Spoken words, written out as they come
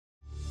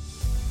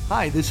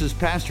Hi, this is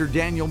Pastor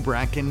Daniel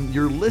Bracken.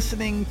 You're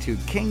listening to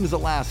Kings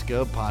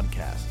Alaska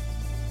podcast.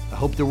 I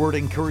hope the word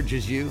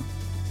encourages you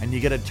and you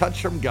get a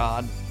touch from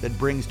God that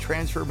brings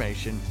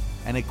transformation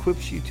and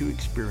equips you to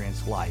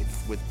experience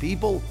life with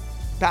people,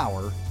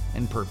 power,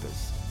 and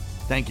purpose.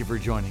 Thank you for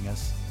joining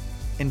us.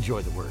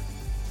 Enjoy the word.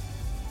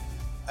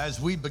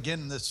 As we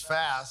begin this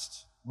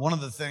fast, one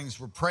of the things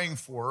we're praying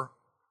for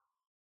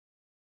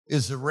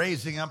is the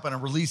raising up and a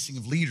releasing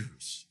of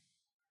leaders.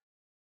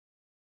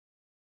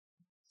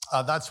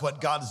 That's what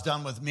God has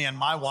done with me and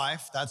my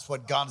wife. That's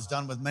what God has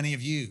done with many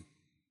of you.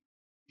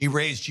 He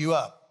raised you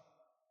up.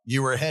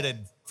 You were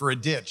headed for a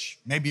ditch.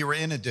 Maybe you were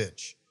in a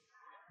ditch.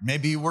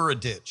 Maybe you were a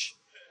ditch.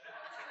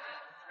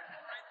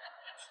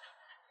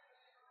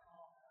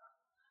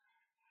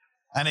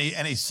 And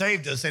he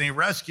saved us and he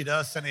rescued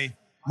us and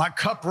my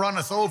cup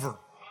runneth over.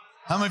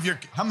 How many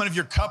of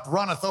your cup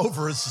runneth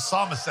over, as the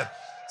psalmist said?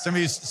 Some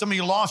of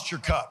you lost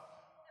your cup.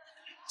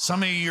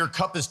 Some of you, your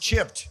cup is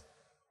chipped.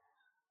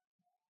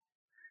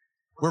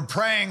 We're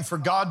praying for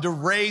God to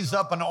raise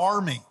up an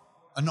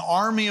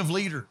army of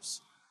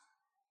leaders.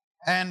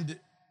 And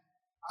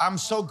I'm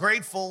so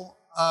grateful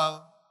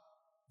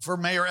for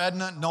Mayor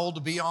Edna Knoll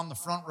to be on the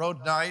front row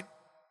tonight,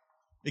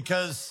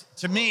 because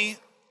to me,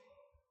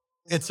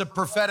 it's a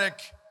prophetic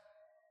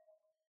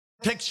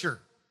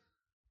picture.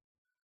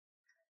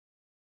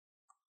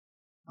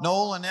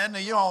 Knoll and Edna,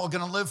 you're all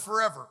going to live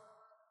forever.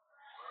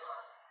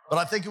 But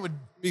I think it would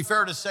be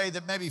fair to say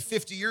that maybe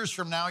 50 years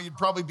from now, you'd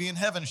probably be in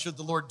heaven should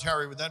the Lord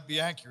tarry. Would that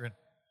be accurate?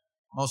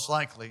 Most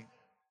likely.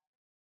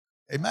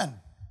 Amen.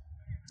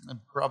 I'd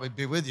probably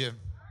be with you.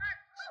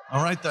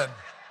 All right then.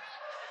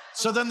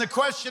 So then the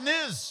question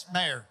is,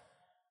 Mayor,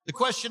 the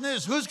question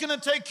is, who's going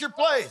to take your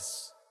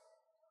place?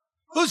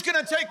 Who's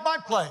going to take my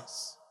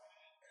place?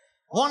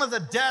 One of the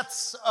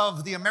deaths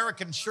of the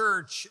American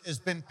church has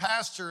been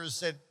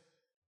pastors that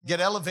get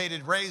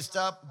elevated, raised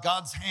up,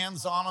 God's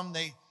hands on them.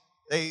 They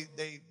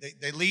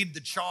lead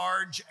the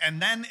charge,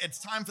 and then it's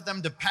time for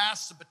them to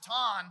pass the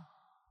baton,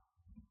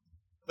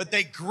 but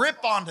they grip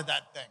onto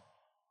that thing.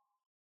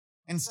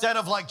 Instead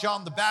of like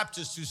John the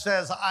Baptist, who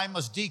says, I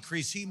must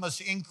decrease, he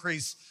must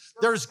increase.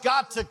 There's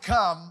got to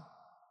come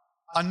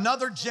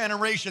another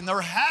generation. There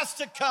has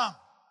to come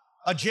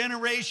a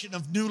generation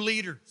of new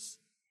leaders.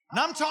 And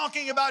I'm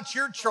talking about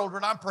your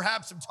children. I'm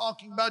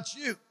talking about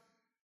you.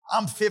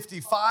 I'm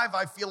 55.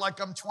 I feel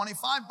like I'm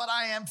 25, but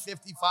I am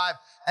 55,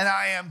 and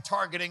I am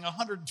targeting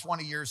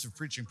 120 years of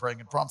preaching, praying,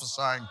 and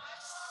prophesying.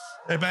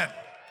 Amen.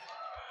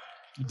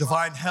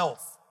 Divine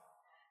health.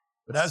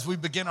 But as we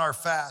begin our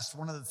fast,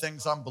 one of the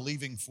things I'm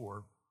believing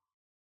for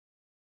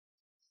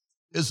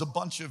is a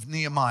bunch of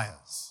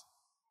Nehemiahs,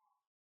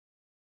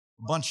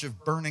 a bunch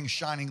of burning,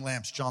 shining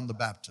lamps, John the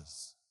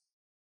Baptist.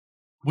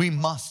 We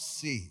must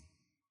see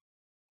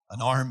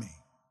an army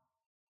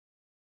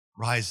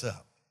rise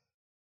up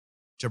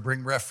to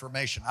bring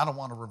reformation. I don't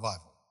want a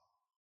revival.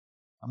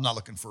 I'm not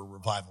looking for a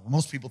revival.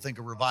 Most people think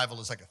a revival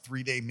is like a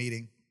 3-day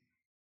meeting.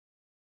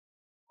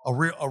 A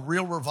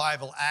real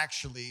revival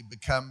actually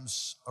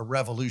becomes a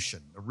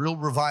revolution. A real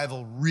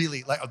revival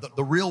really, like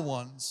the real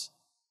ones,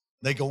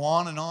 they go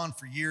on and on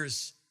for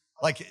years,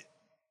 like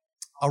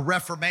a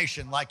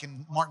reformation, like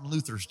in Martin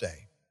Luther's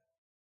day,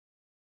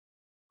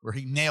 where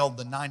he nailed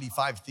the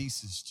 95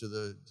 Theses to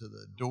the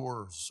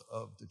doors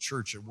of the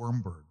church at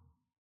Wurmberg.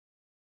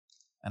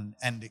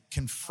 And it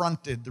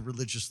confronted the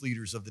religious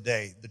leaders of the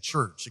day. The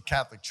church, the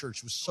Catholic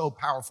Church, was so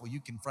powerful, you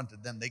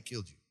confronted them, they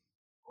killed you.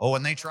 Oh,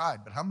 and they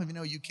tried, but how many of you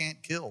know you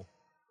can't kill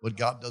what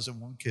God doesn't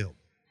want killed?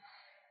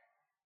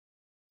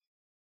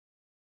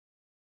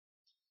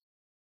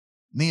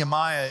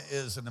 Nehemiah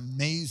is an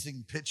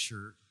amazing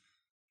picture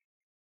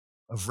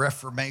of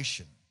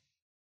reformation,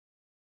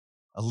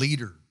 a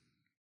leader.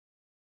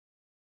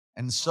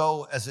 And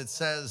so, as it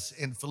says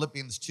in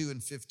Philippians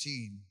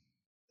 2:15,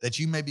 that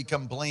you may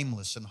become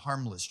blameless and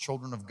harmless,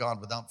 children of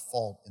God without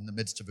fault in the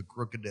midst of a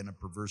crooked and a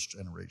perverse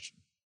generation,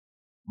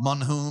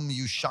 among whom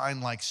you shine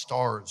like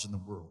stars in the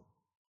world,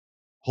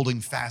 holding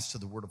fast to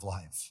the word of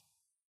life,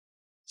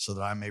 so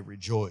that I may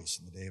rejoice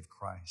in the day of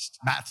Christ.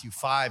 Matthew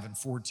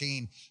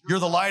 5:14, you're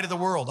the light of the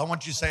world. I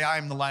want you to say, I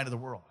am the light of the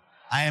world.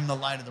 I am the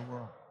light of the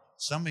world.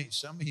 Some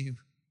of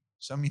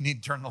you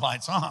need to turn the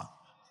lights on.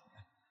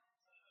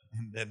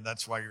 And then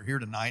that's why you're here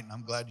tonight, and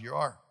I'm glad you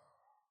are.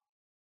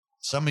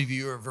 Some of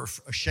you are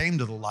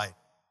ashamed of the light.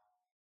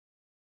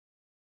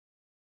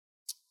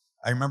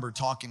 I remember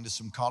talking to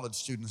some college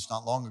students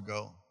not long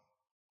ago,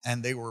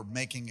 and they were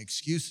making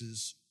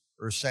excuses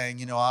or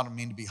saying, I don't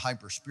mean to be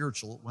hyper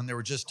spiritual, when they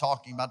were just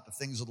talking about the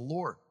things of the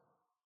Lord.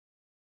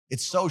 It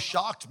so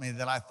shocked me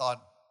that I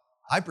thought,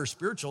 hyper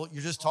spiritual?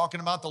 You're just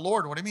talking about the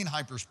Lord. What do you mean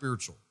hyper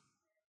spiritual?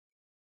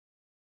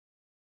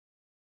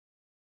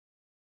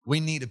 We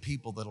need a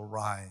people that'll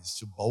rise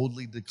to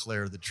boldly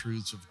declare the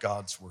truths of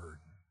God's word.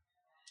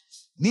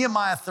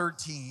 Nehemiah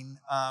 13,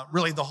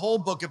 really the whole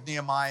book of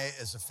Nehemiah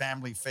is a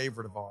family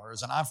favorite of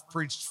ours, and I've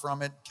preached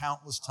from it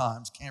countless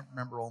times. Can't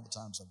remember all the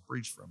times I've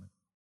preached from it.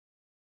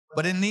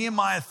 But in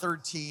Nehemiah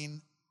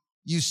 13,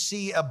 you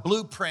see a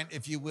blueprint,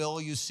 if you will.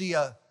 You see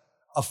a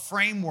a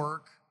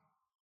framework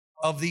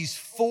of these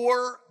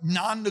 4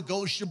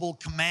 non-negotiable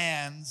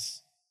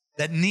commands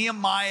that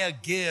Nehemiah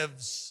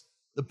gives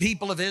the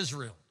people of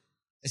Israel.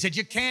 He said,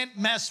 you can't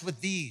mess with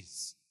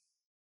these.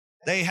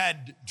 They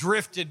had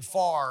drifted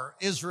far.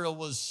 Israel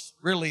was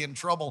really in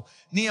trouble.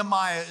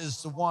 Nehemiah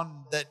is the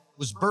one that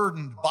was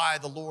burdened by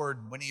the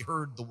Lord when he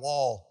heard the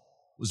wall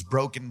was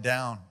broken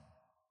down.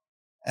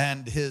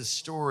 And his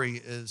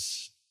story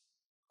is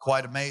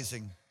quite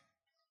amazing.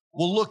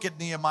 We'll look at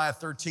Nehemiah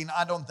 13.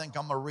 I don't think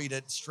I'm going to read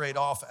it straight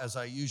off as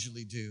I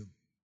usually do.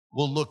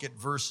 We'll look at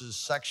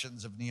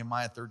sections of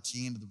Nehemiah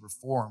 13 to the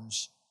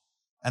reforms,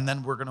 and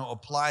then we're going to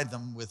apply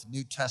them with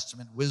New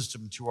Testament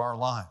wisdom to our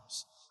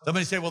lives.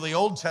 Somebody say, well, the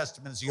Old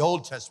Testament is the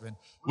Old Testament.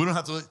 We don't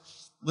have to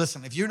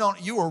listen. If you don't,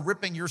 you are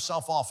ripping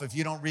yourself off if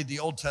you don't read the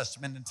Old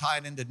Testament and tie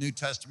it into New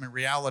Testament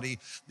reality.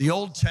 The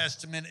Old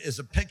Testament is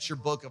a picture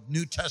book of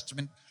New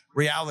Testament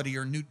reality,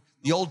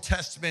 the Old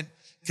Testament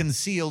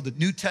concealed,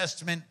 New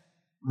Testament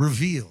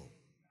revealed.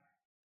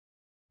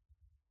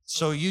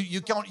 So you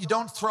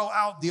don't throw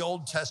out the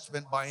Old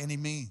Testament by any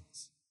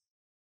means.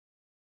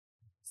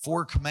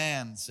 4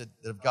 commands that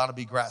have got to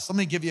be grasped. Let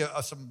me give you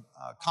some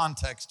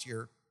context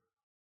here.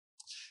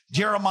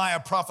 Jeremiah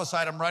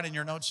prophesied, I'm writing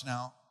your notes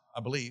now,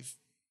 I believe.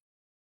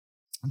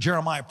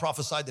 Jeremiah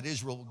prophesied that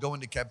Israel will go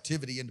into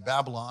captivity into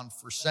Babylon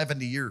for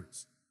 70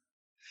 years.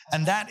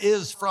 And that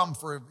is from,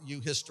 for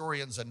you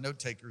historians and note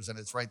takers, and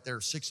it's right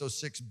there,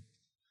 606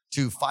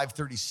 to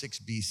 536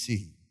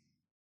 BC,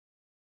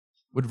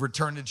 would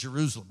return to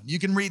Jerusalem. And you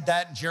can read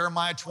that in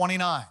Jeremiah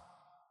 29.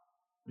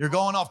 You're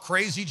going off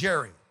crazy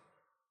Jerry.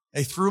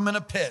 They threw him in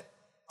a pit,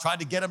 tried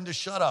to get him to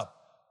shut up.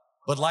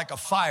 But like a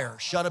fire,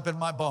 shut up in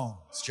my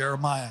bones.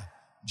 Jeremiah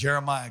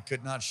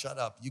could not shut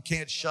up. You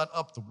can't shut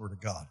up the word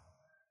of God.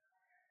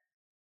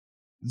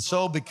 And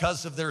so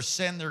because of their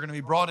sin, they're going to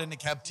be brought into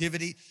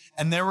captivity,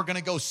 and they were going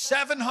to go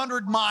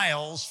 700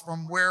 miles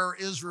from where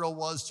Israel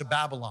was to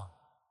Babylon.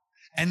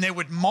 And they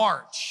would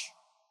march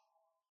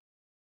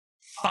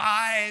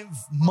 5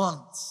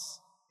 months.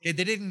 Okay,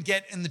 they didn't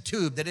get in the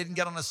tube. They didn't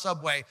get on a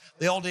subway.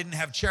 They all didn't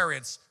have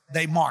chariots.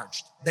 They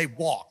marched. They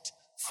walked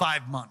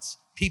 5 months.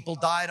 People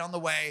died on the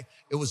way.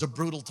 It was a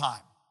brutal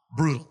time.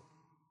 Brutal.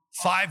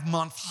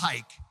 5-month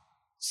hike,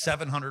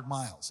 700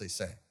 miles, they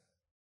say.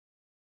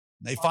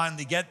 They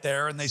finally get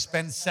there and they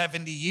spend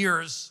 70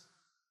 years.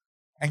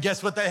 And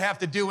guess what they have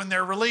to do when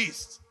they're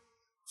released?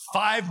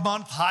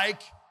 5-month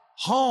hike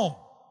home.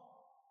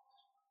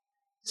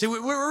 See, we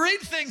read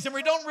things and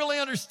we don't really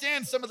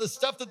understand some of the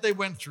stuff that they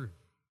went through.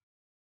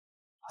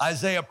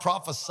 Isaiah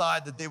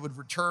prophesied that they would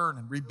return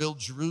and rebuild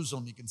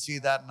Jerusalem. You can see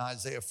that in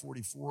Isaiah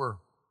 44.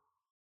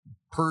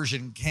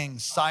 Persian king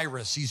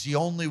Cyrus, he's the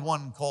only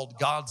one called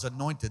God's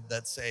anointed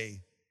that's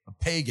a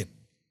pagan.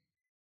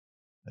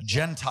 A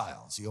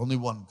Gentile is the only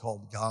one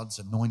called God's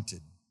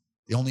anointed.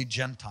 The only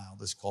Gentile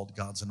that's called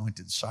God's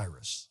anointed,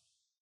 Cyrus.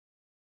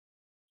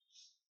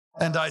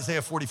 And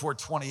Isaiah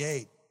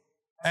 44:28.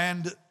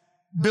 And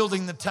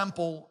building the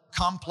temple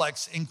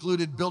complex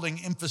included building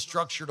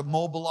infrastructure to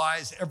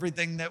mobilize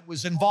everything that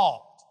was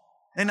involved.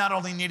 They not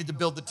only needed to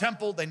build the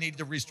temple, they needed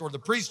to restore the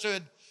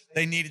priesthood,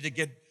 they needed to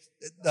get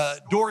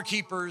the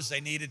doorkeepers,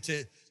 they needed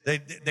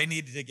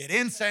to get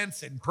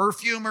incense and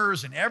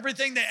perfumers and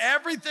everything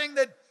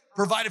that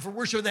provided for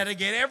worship, they had to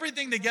get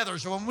everything together.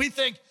 So when we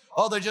think,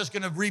 oh, they're just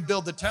going to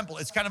rebuild the temple,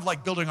 it's kind of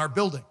like building our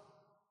building.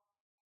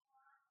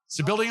 Is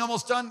the building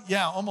almost done?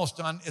 Yeah, almost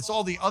done. It's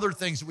all the other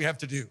things that we have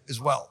to do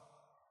as well.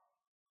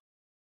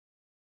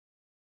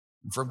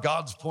 And from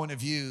God's point of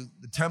view,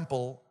 the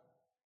temple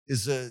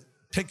is a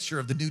picture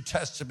of the New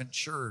Testament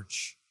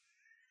church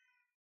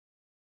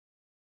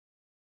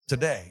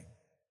today.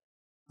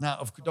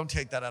 Now, don't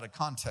take that out of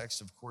context.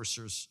 Of course,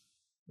 there's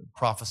the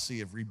prophecy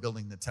of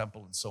rebuilding the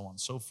temple and so on and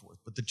so forth.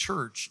 But the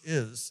church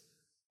is,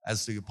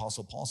 as the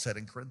Apostle Paul said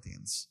in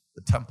Corinthians,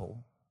 the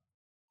temple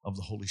of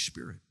the Holy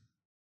Spirit.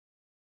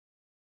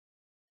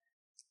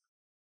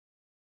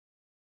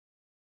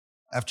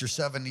 After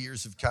 70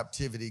 years of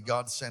captivity,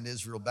 God sent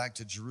Israel back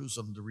to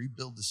Jerusalem to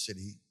rebuild the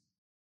city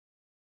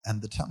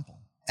and the temple.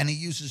 And he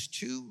uses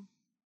 2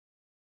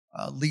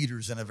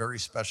 leaders in a very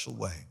special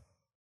way,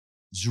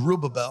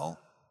 Zerubbabel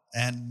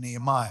and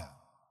Nehemiah.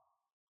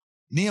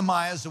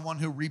 Nehemiah is the one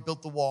who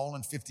rebuilt the wall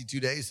in 52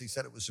 days. He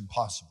said it was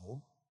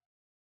impossible.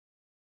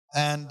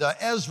 And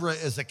Ezra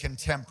is a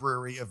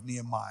contemporary of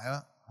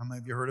Nehemiah. How many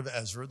of you heard of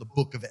Ezra? The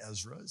book of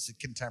Ezra is a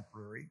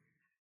contemporary.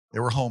 They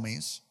were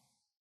homies.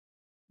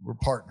 Were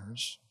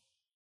partners.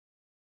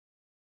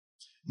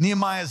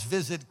 Nehemiah's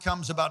visit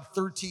comes about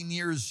 13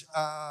 years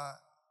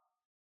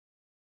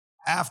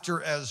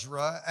after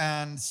Ezra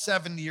and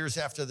 70 years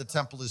after the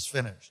temple is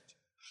finished.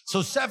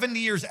 So 70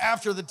 years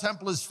after the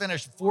temple is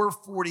finished,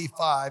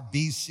 445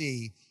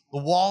 BC, the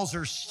walls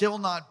are still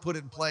not put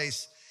in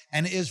place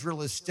and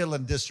Israel is still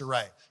in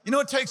disarray. You know,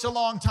 it takes a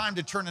long time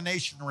to turn a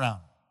nation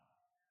around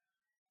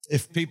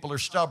if people are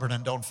stubborn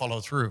and don't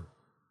follow through.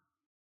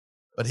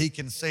 But he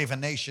can save a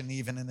nation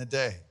even in a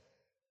day.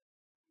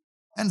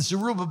 And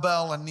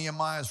Zerubbabel and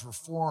Nehemiah's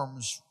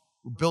reforms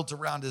were built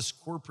around his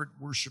corporate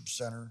worship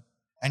center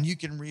And you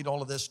can read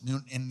all of this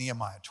in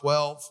Nehemiah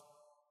 12.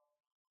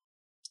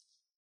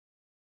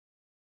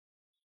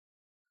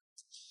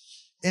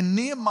 In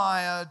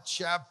Nehemiah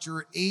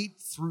chapter 8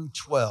 through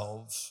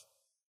 12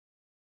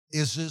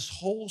 is this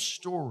whole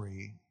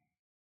story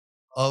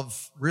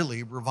of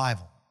really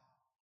revival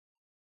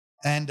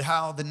and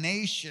how the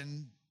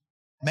nation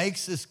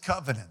makes this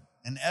covenant,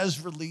 and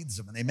Ezra leads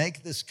them, and they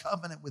make this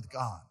covenant with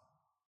God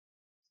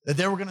that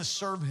they were going to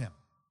serve him.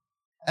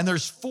 And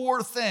there's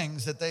 4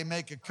 things that they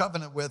make a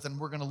covenant with, and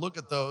we're going to look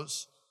at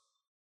those.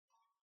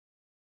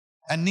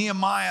 And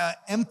Nehemiah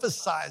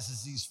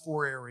emphasizes these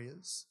 4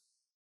 areas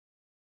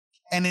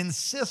and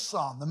insists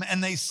on them.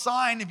 And they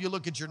sign, if you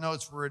look at your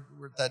notes, we're at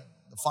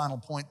the final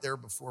point there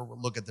before we'll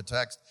look at the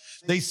text.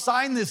 They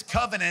sign this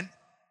covenant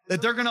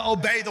that they're going to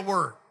obey the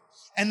word.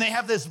 And they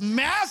have this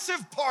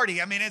massive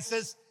party. I mean, it's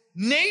this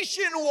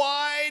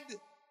nationwide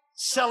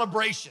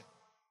celebration.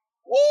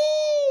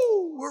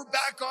 Woo! We're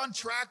back on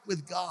track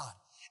with God.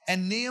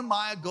 And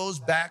Nehemiah goes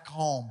back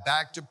home,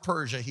 back to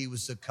Persia. He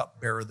was the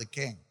cupbearer of the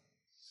king.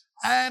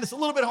 And it's a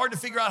little bit hard to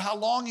figure out how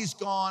long he's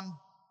gone.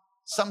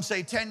 Some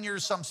say 10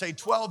 years, some say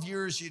 12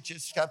 years. You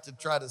just have to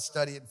try to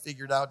study it and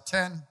figure it out.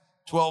 10,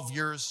 12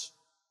 years.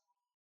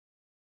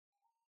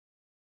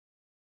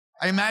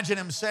 I imagine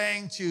him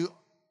saying to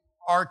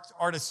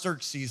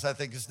Artaxerxes, I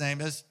think his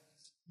name is,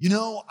 you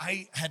know,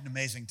 I had an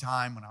amazing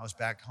time when I was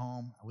back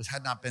home.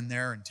 Had not been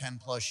there in 10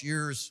 plus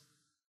years.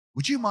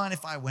 Would you mind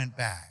if I went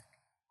back?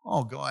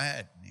 Oh, go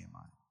ahead,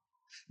 Nehemiah.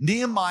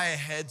 Nehemiah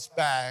heads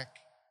back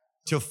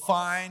to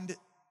find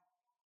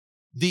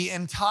the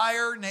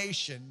entire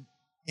nation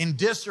in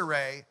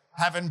disarray,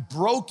 having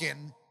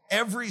broken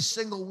every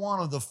single one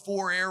of the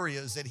 4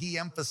 areas that he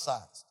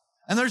emphasized.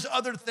 And there's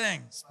other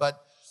things,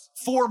 but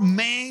 4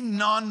 main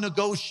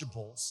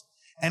non-negotiables.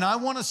 And I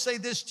want to say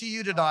this to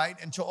you tonight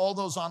and to all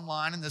those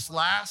online in this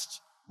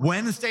last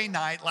Wednesday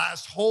night,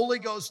 last Holy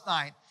Ghost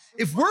night.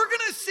 If we're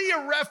going to see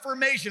a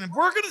reformation, if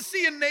we're going to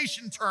see a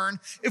nation turn,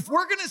 if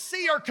we're going to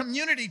see our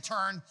community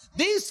turn,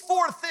 these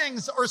 4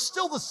 things are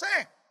still the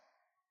same.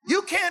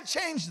 You can't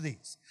change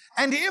these.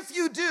 And if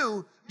you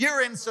do,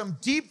 you're in some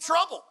deep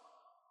trouble.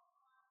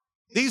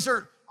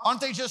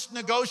 Aren't they just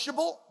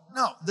negotiable?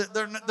 No,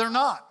 they're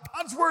not.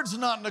 God's word's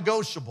not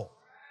negotiable.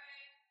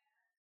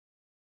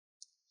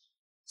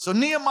 So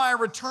Nehemiah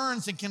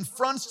returns and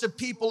confronts the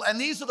people, and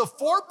these are the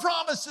 4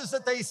 promises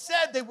that they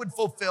said they would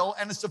fulfill,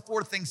 and it's the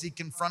 4 things he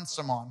confronts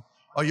them on.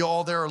 Are you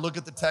all there? Or look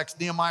at the text.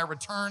 Nehemiah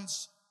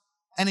returns,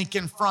 and he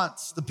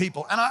confronts the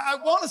people. And I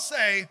want to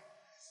say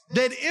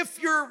that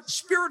if you're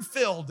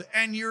spirit-filled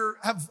and you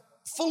have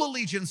full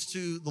allegiance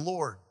to the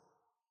Lord,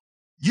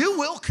 you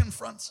will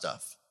confront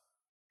stuff.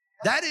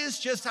 That is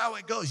just how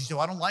it goes. You say,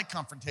 well, I don't like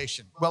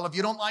confrontation. Well, if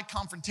you don't like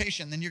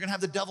confrontation, then you're going to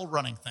have the devil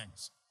running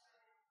things.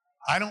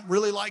 I don't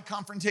really like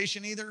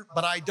confrontation either,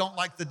 but I don't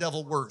like the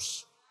devil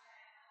worse.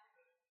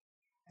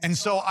 And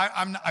so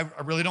I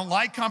really don't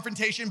like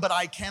confrontation, but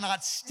I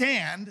cannot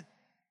stand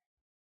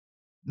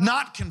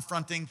not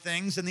confronting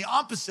things. And the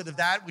opposite of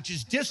that, which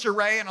is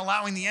disarray and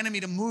allowing the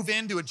enemy to move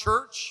into a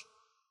church,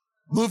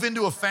 move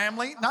into a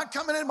family, not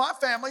coming in my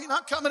family,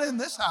 not coming in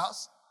this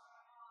house.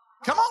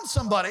 Come on,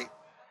 somebody.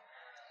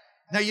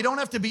 Now, you don't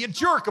have to be a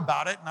jerk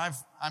about it, and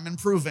I'm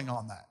improving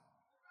on that.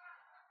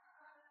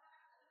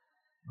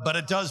 But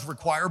it does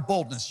require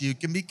boldness. You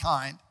can be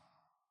kind,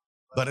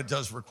 but it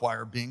does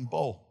require being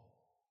bold.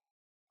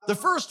 The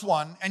first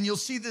one, and you'll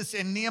see this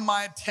in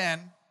Nehemiah 10,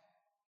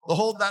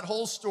 that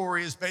whole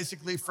story is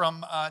basically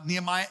from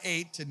Nehemiah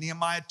 8 to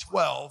Nehemiah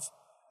 12,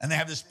 and they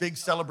have this big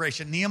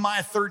celebration.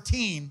 Nehemiah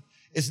 13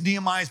 is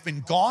Nehemiah's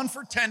been gone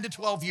for 10 to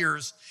 12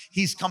 years.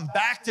 He's come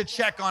back to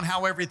check on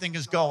how everything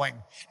is going,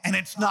 and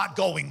it's not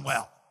going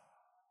well.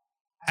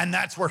 And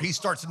that's where he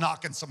starts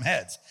knocking some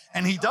heads.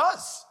 And he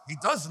does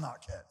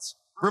knock heads.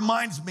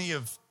 Reminds me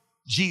of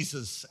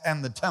Jesus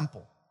and the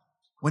temple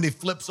when he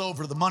flips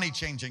over the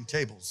money-changing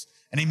tables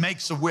and he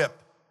makes a whip.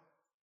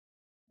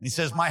 And he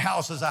says, my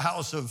house is a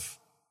house of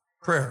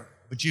prayer,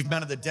 but you've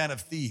been in the den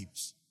of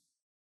thieves.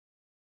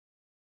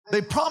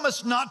 They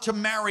promised not to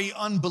marry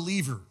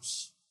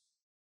unbelievers.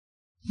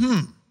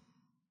 To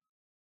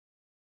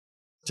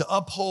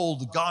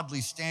uphold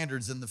godly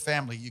standards in the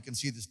family. You can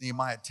see this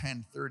Nehemiah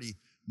 10:30.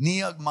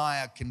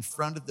 Nehemiah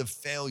confronted the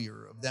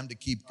failure of them to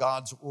keep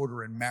God's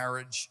order in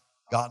marriage,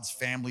 God's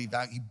family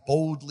value. He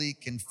boldly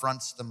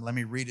confronts them. Let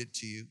me read it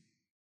to you.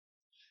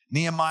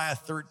 Nehemiah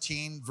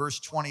 13, verse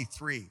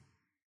 23.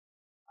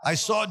 I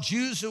saw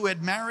Jews who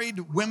had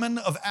married women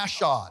of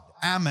Ashdod,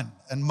 Ammon,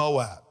 and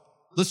Moab.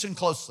 Listen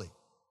closely.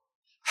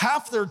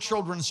 Half their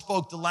children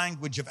spoke the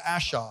language of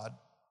Ashdod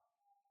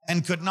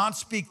and could not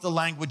speak the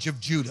language of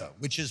Judah,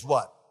 which is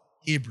what?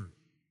 Hebrew.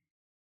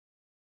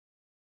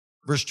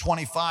 Verse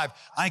 25,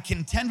 I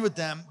contended with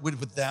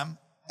them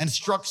and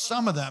struck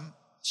some of them,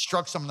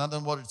 in other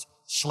words,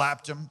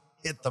 slapped them,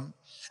 hit them,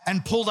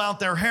 and pulled out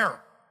their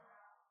hair.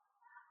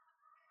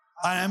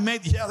 And I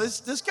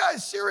this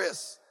guy's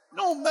serious.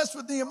 Don't mess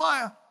with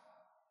Nehemiah.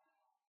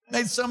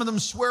 Made some of them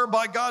swear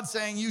by God,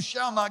 saying, you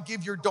shall not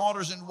give your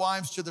daughters and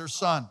wives to their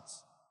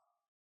sons.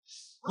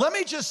 Let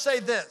me just say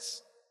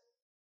this.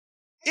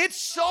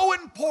 It's so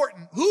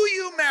important. Who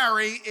you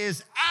marry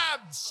is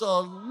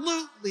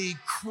absolutely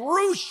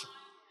crucial.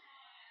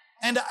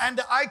 And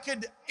I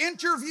could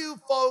interview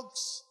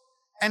folks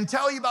and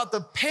tell you about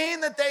the pain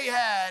that they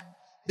had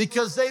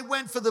because they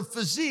went for the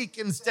physique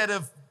instead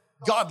of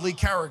godly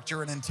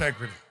character and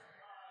integrity.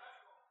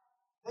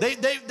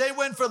 They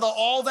went for the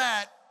all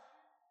that.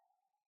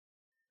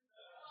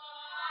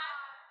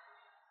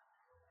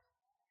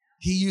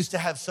 He used to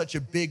have such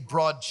a big,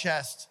 broad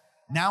chest.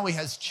 Now he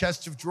has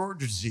chest of drawer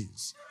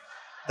disease.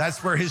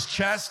 That's where his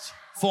chest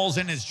falls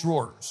in his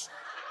drawers.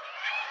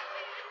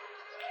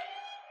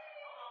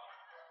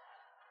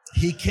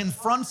 He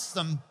confronts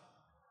them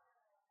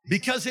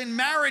because in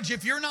marriage,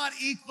 if you're not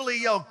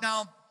equally yoked,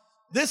 now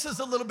this is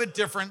a little bit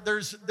different.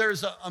 There's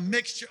a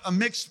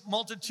mixed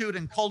multitude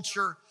and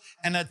culture,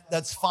 and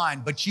that's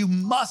fine. But you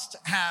must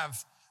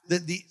have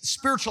the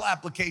spiritual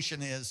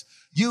application is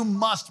you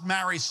must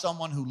marry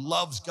someone who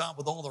loves God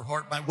with all their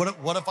heart.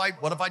 What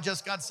if I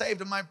just got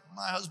saved and my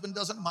husband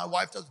doesn't, my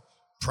wife doesn't?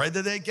 Pray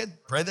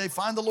they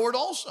find the Lord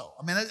also.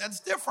 I mean, that's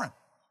different.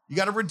 You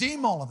got to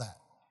redeem all of that.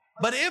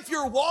 But if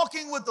you're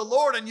walking with the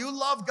Lord and you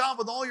love God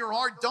with all your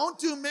heart, don't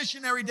do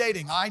missionary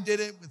dating. I did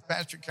it with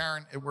Pastor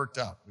Karen. It worked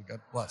out. We got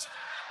blessed.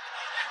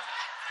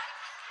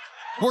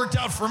 Worked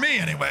out for me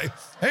anyway.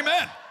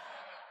 Amen.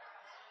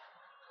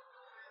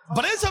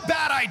 But it's a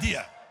bad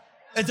idea.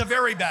 It's a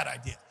very bad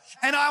idea.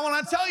 And I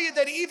want to tell you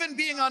that even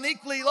being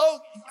unequally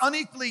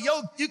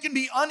yoked, you can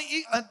be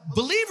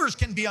believers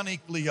can be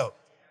unequally yoked.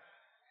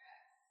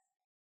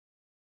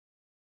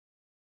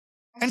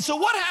 And so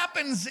what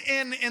happens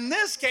in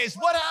this case,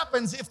 what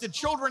happens if the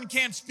children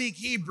can't speak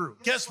Hebrew?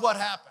 Guess what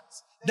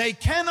happens? They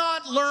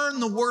cannot learn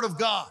the word of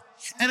God.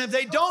 And if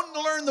they don't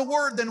learn the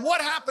word, then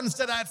what happens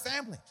to that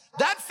family?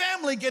 That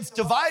family gets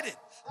divided.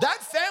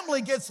 That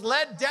family gets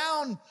led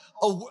down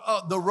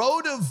the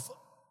road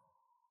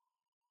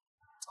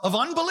of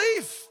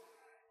unbelief.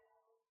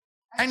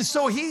 And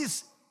so he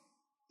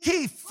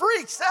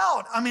freaks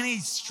out. I mean, he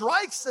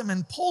strikes them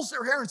and pulls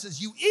their hair and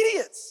says, "You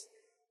idiots."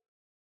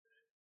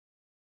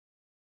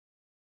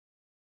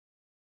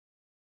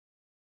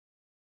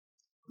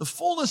 The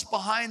fullness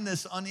behind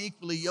this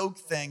unequally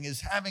yoked thing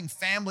is having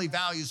family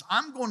values.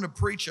 I'm going to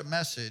preach a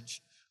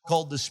message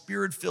called the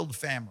Spirit-Filled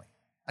Family.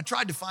 I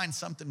tried to find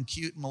something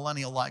cute and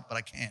millennial-like, but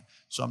I can't.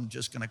 So I'm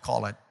just going to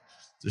call it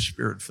the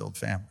Spirit-Filled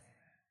Family.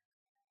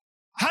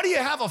 How do you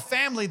have a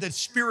family that's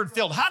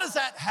Spirit-filled? How does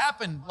that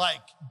happen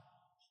like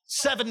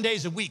 7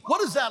 days a week? What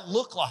does that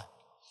look like?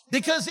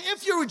 Because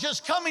if you were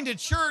just coming to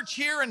church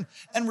here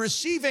and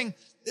receiving,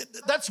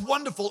 that's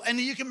wonderful. And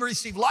you can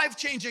receive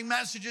life-changing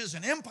messages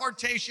and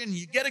impartation.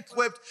 You get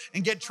equipped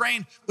and get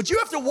trained. But you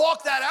have to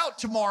walk that out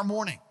tomorrow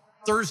morning,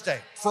 Thursday,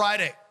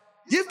 Friday.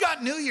 You've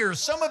got New Year's.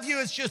 Some of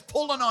you, it's just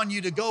pulling on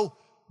you to go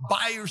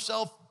buy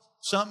yourself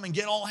something and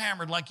get all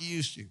hammered like you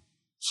used to.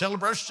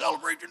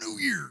 Celebrate the New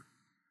Year.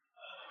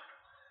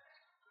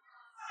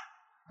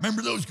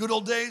 Remember those good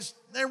old days?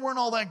 They weren't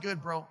all that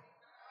good, bro.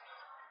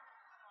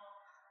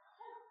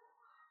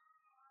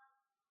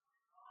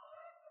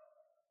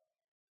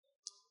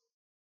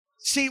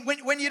 See,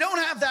 when you don't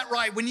have that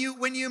right, when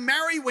you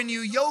marry, when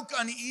you yoke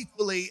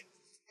unequally,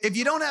 if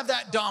you don't have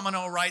that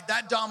domino right,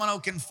 that domino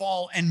can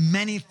fall and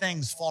many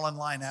things fall in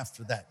line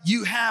after that.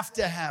 You have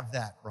to have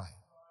that right.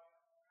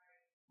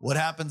 What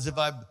happens if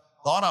I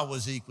thought I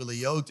was equally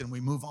yoked and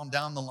we move on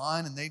down the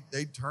line and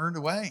they turned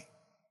away?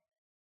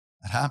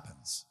 That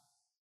happens.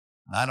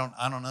 And I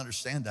don't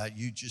understand that.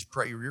 You just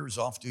pray your ears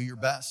off, do your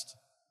best.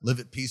 Live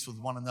at peace with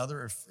one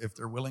another if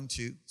they're willing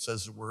to,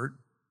 says the word.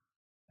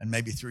 And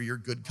maybe through your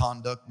good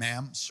conduct,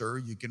 ma'am, sir,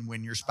 you can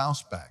win your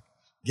spouse back.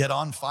 Get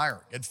on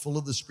fire. Get full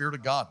of the Spirit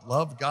of God.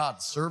 Love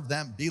God. Serve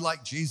them. Be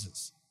like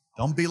Jesus.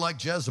 Don't be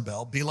like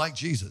Jezebel. Be like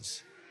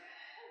Jesus.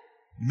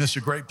 You miss a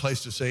great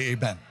place to say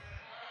amen.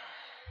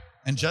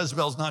 And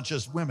Jezebel's not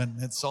just women.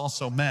 It's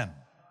also men.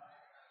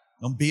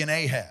 Don't be an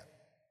Ahab.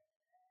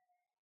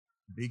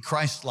 Be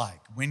Christ-like.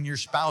 Win your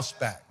spouse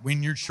back.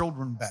 Win your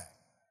children back.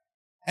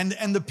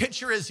 And the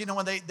picture is,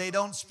 when they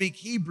don't speak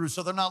Hebrew,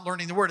 so they're not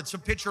learning the word. It's a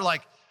picture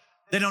like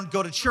they don't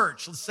go to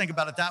church. Let's think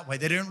about it that way.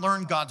 They don't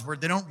learn God's word.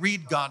 They don't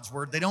read God's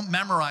word. They don't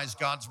memorize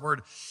God's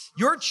word.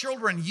 Your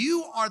children,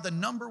 you are the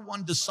number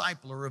one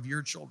discipler of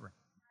your children.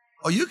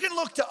 Oh, you can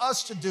look to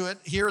us to do it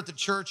here at the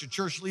church, at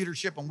church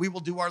leadership, and we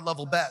will do our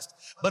level best.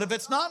 But if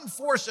it's not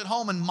enforced at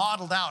home and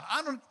modeled out,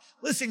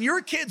 listen,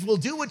 your kids will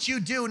do what you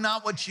do,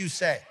 not what you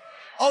say.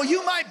 Oh,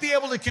 you might be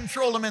able to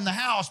control them in the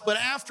house, but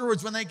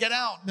afterwards when they get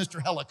out,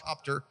 Mr.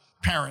 Helicopter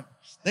parent,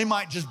 they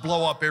might just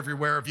blow up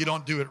everywhere if you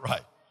don't do it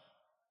right.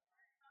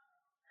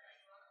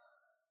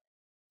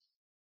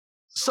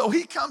 So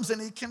he comes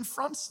and he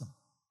confronts them.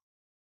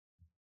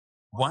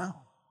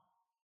 Wow.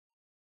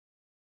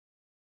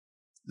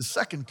 The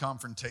second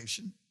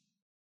confrontation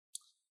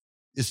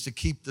is to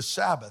keep the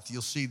Sabbath.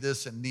 You'll see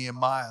this in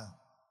Nehemiah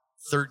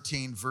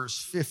 13, verse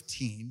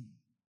 15.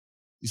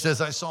 He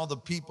says, I saw the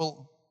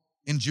people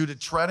in Judah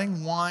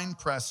treading wine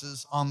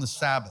presses on the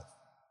Sabbath.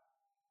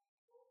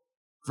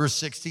 Verse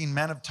 16,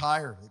 men of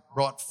Tyre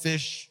brought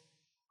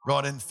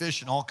in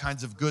fish and all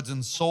kinds of goods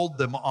and sold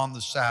them on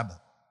the Sabbath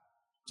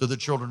to the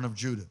children of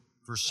Judah.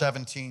 Verse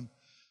 17,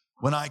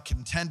 when I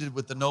contended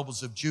with the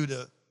nobles of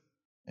Judah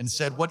and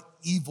said, what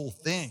evil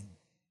thing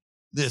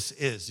this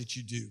is that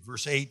you do.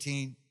 Verse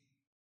 18,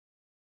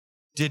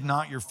 did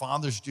not your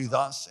fathers do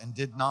thus, and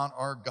did not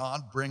our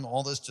God bring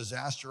all this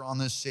disaster on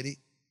this city?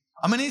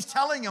 I mean, he's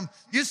telling them,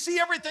 you see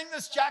everything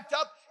that's jacked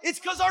up? It's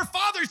because our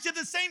fathers did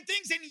the same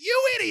things, and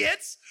you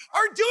idiots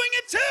are doing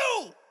it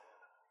too.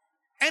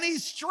 And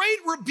he's straight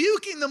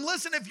rebuking them.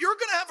 Listen, if you're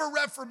going to have a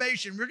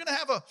reformation, you're going to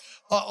have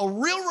a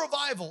real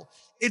revival,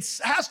 it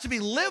has to be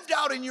lived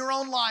out in your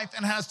own life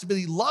and has to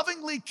be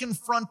lovingly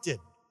confronted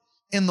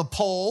in the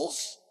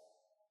polls.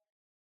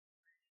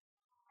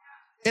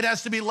 It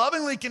has to be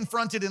lovingly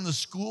confronted in the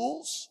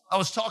schools. I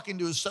was talking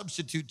to a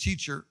substitute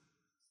teacher,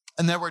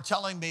 and they were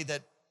telling me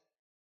that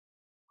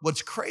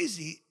what's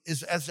crazy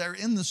is as they're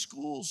in the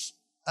schools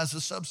as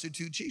a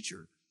substitute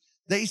teacher,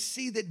 they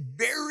see that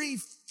very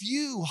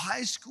few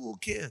high school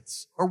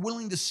kids are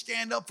willing to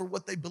stand up for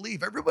what they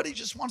believe. Everybody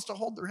just wants to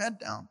hold their head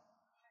down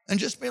and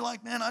just be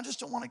like, man, I just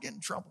don't want to get in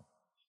trouble.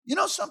 You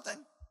know something?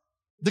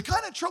 The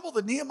kind of trouble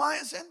that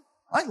Nehemiah's in,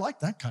 I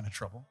like that kind of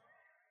trouble.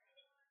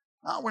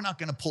 No, we're not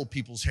going to pull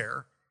people's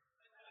hair,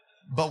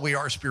 but we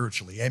are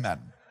spiritually. Amen.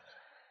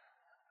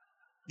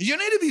 You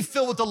need to be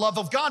filled with the love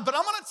of God. But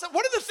I'm going to say,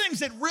 one of the things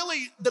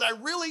that I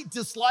really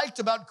disliked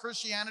about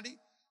Christianity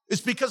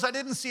is because I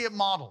didn't see it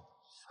modeled.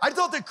 I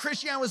thought that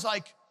Christianity was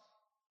like,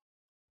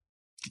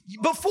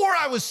 before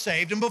I was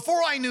saved and before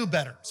I knew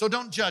better, so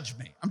don't judge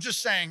me. I'm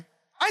just saying,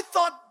 I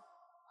thought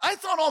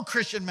all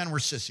Christian men were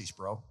sissies,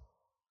 bro.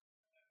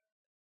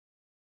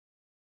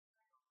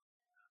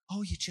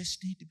 Oh, you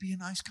just need to be a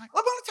nice guy. I'm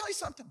going to tell you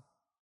something.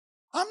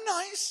 I'm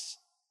nice.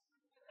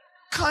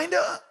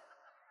 Kinda.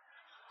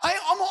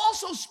 I'm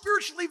also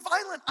spiritually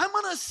violent. I'm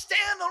going to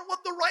stand on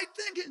what the right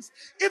thing is.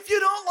 If you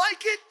don't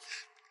like it,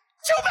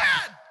 too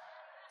bad.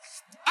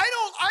 I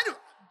don't.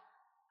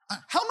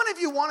 How many of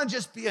you want to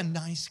just be a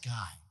nice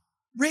guy?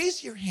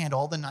 Raise your hand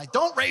all the night.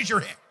 Don't raise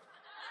your hand.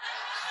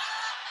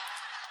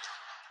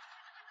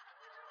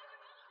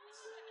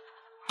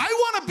 I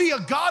want to be a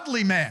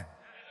godly man.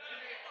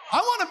 I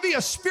want to be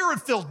a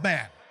spirit-filled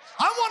man.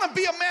 I want to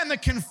be a man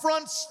that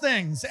confronts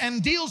things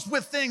and deals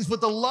with things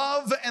with the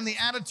love and the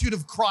attitude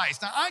of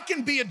Christ. Now, I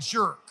can be a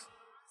jerk.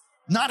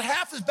 Not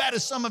half as bad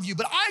as some of you,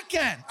 but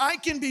I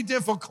can be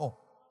difficult.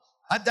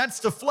 That's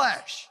the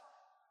flesh.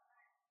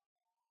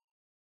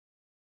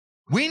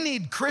 We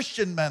need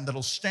Christian men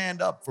that'll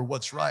stand up for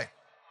what's right.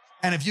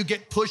 And if you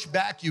get pushed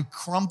back, you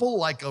crumble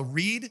like a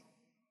reed.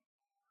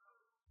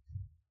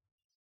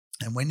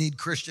 And we need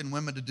Christian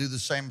women to do the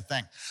same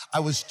thing. I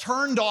was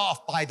turned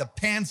off by the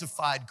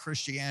pansified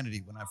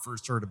Christianity when I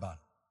first heard about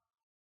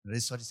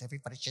it. So just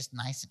everybody's just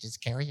nice and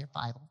just carry your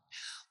Bible.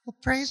 Well,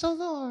 praise the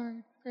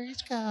Lord.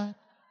 Praise God.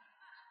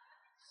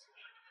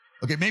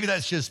 Okay, maybe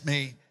that's just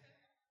me.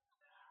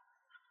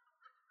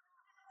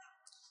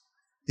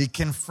 He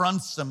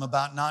confronts them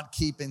about not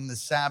keeping the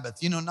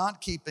Sabbath. You know, not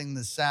keeping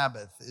the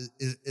Sabbath,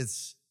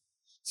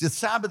 the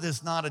Sabbath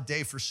is not a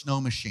day for snow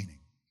machining.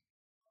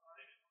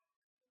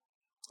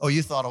 Oh,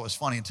 you thought it was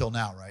funny until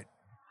now, right?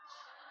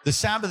 The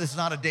Sabbath is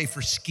not a day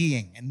for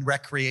skiing and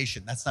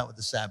recreation. That's not what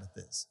the Sabbath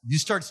is. You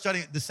start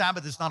studying, the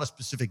Sabbath is not a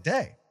specific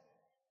day.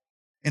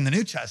 In the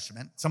New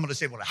Testament, someone will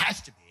say, well, it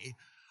has to be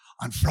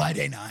on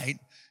Friday night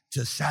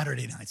to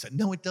Saturday night. So,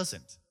 no, it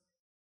doesn't.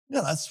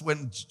 Yeah, that's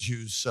when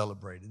Jews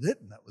celebrated it,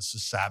 and that was the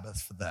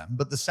Sabbath for them.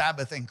 But the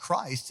Sabbath in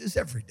Christ is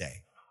every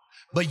day.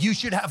 But you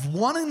should have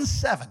 1 in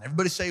 7.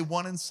 Everybody say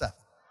 1 in 7.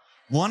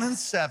 1 in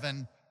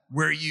 7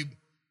 where you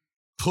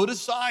put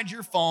aside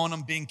your phone.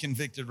 I'm being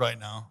convicted right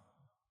now.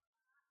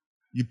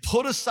 You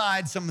put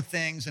aside some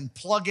things and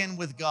plug in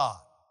with God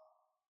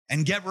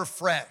and get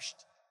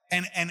refreshed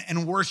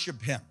and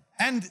worship him.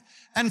 And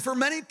for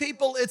many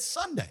people, it's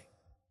Sunday.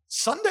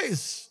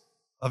 Sunday's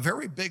a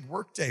very big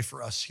work day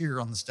for us here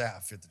on the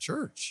staff at the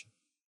church.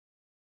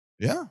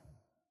 Yeah.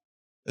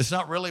 It's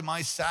not really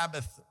my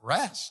Sabbath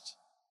rest.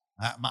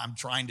 I'm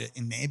trying to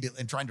enable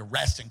and trying to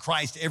rest in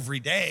Christ every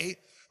day.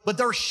 But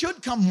there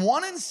should come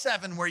 1 in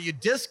 7 where you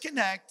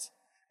disconnect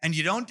and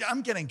you don't.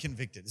 I'm getting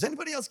convicted. Is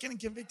anybody else getting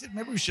convicted?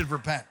 Maybe we should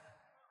repent.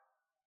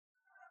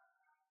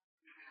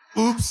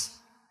 Oops.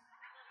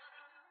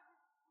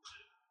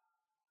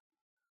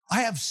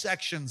 I have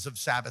sections of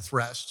Sabbath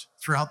rest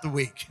throughout the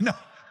week. No,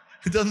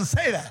 it doesn't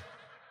say that.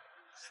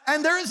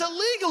 And there is a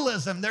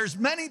legalism. There's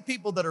many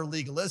people that are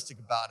legalistic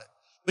about it.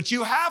 But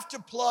you have to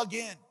plug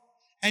in.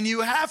 And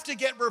you have to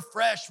get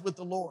refreshed with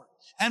the Lord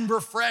and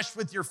refreshed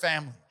with your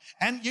family.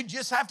 And you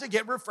just have to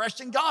get refreshed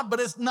in God.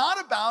 But it's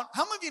not about,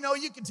 how many of you know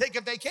you can take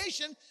a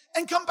vacation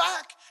and come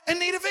back and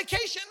need a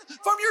vacation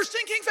from your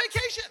stinking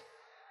vacation?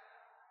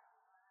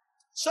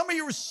 Some of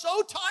you are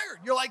so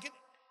tired. You're like,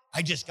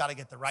 I just got to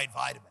get the right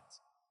vitamins.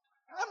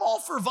 I'm all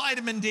for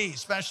vitamin D,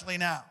 especially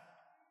now.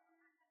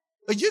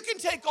 But you can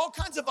take all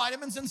kinds of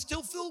vitamins and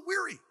still feel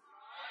weary.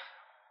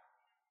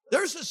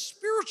 There's a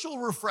spiritual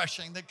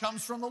refreshing that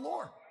comes from the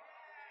Lord.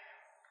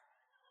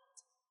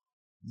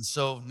 And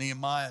so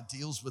Nehemiah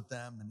deals with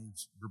them and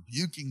he's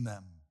rebuking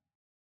them.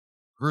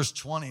 Verse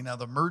 20, now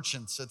the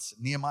merchants, it's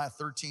Nehemiah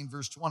 13,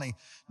 verse 20.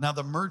 Now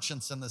the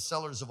merchants and the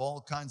sellers of all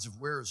kinds of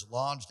wares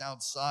lodged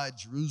outside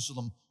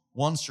Jerusalem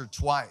once or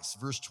twice.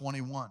 Verse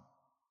 21.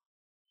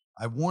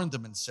 I warned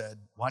them and said,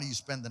 why do you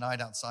spend the night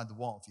outside the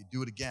wall? If you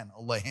do it again,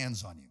 I'll lay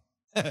hands on you.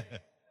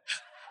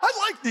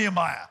 I like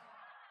Nehemiah.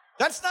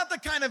 That's not the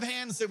kind of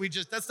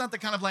that's not the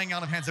kind of laying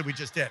out of hands that we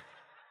just did.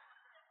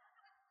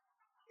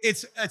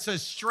 It's a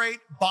straight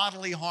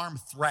bodily harm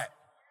threat.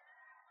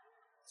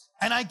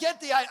 And I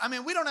get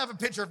we don't have a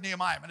picture of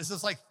Nehemiah. I mean, it's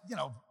just like,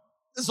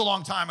 this is a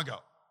long time ago.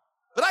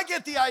 But I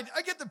get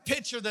the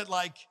picture that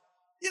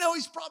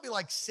he's probably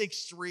like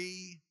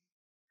 6'3",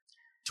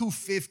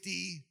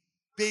 250,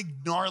 big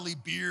gnarly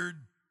beard.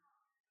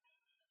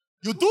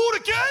 You do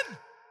it again?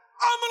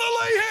 I'm going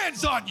to lay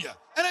hands on you.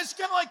 And it's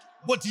kind of like,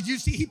 what did you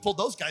see? He pulled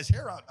those guys'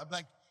 hair out. I'm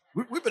like,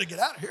 we better get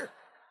out of here.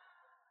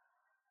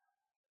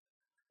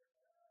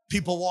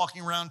 People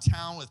walking around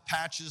town with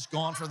patches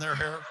gone from their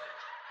hair.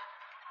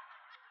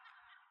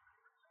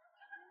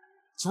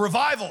 It's a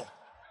revival.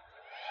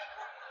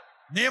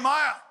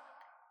 Nehemiah.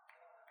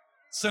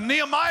 It's a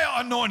Nehemiah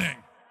anointing.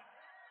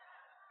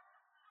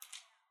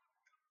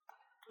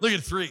 Look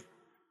at 3.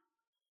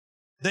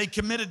 They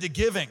committed to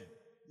giving.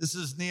 This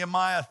is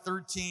Nehemiah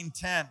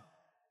 13:10.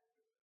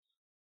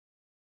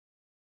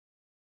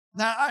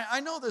 Now,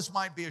 I know this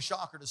might be a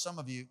shocker to some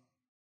of you.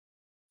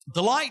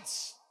 The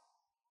lights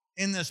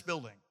in this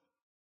building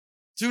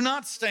do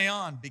not stay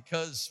on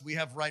because we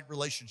have right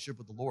relationship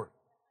with the Lord.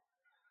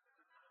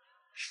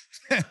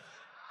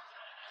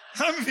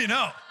 How many of you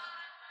know?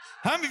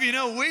 How many of you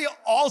know we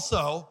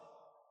also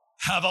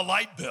have a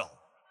light bill?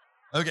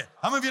 Okay.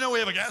 How many of you know we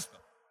have a gas bill?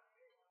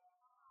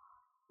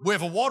 We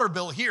have a water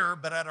bill here,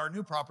 but at our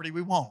new property,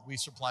 we won't. We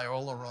supply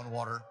all our own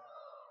water.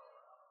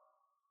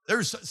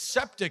 There's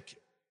septic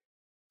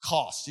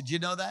costs. Did you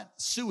know that?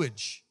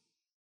 Sewage.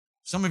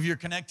 Some of you are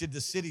connected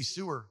to city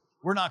sewer.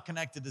 We're not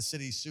connected to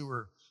city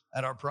sewer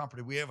at our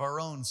property. We have our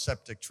own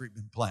septic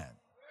treatment plant.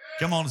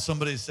 Come on,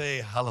 somebody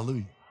say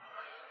hallelujah.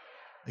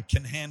 It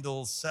can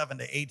handle 7,000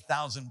 to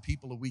 8,000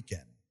 people a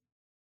weekend.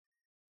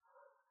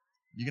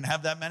 You can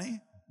have that many?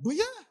 Well,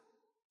 yeah,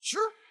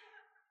 sure.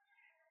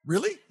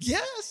 Really?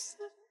 Yes.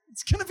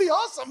 It's going to be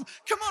awesome.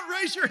 Come on,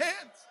 raise your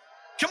hands.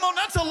 Come on,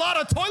 that's a lot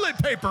of toilet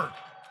paper.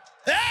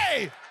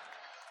 Hey!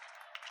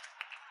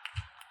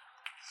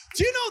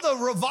 Do you know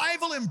the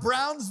revival in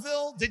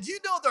Brownsville? Did you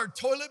know their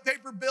toilet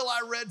paper bill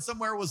I read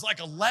somewhere was like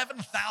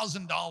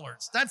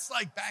 $11,000? That's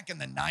like back in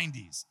the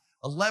 90s.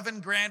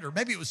 11 grand, or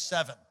maybe it was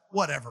 7,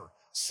 whatever.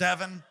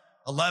 7,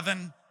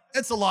 11,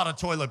 it's a lot of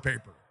toilet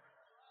paper.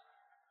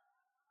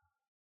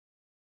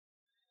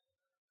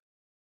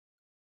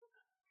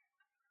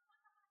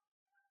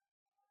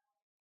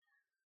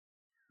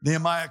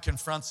 Nehemiah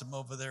confronts them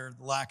over their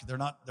lack. They're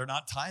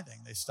not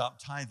tithing. They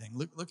stopped tithing.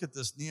 Look at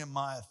this,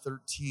 Nehemiah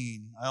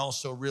 13. I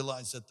also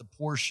realized that the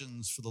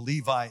portions for the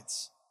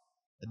Levites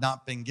had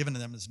not been given to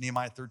them, as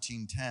Nehemiah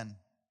 13:10.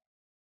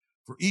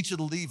 For each of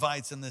the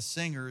Levites and the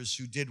singers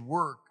who did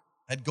work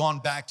had gone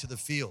back to the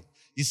field.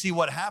 You see,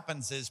 what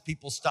happens is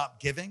people stop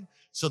giving,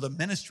 so the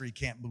ministry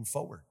can't move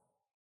forward.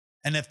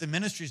 And if the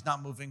ministry's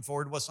not moving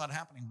forward, what's not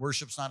happening?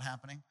 Worship's not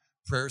happening.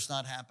 Prayer's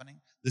not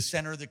happening. The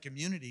center of the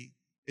community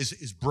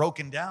is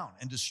broken down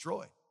and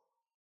destroyed.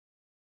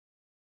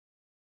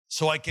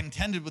 So I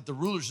contended with the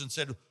rulers and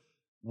said,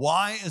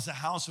 why is the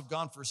house of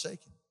God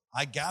forsaken?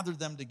 I gathered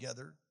them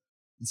together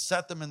and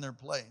set them in their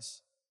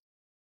place.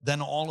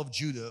 Then all of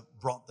Judah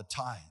brought the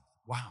tithe.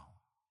 Wow.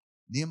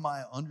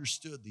 Nehemiah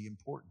understood the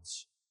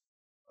importance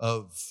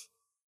of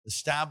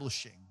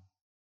establishing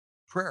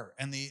prayer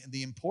and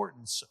the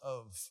importance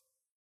of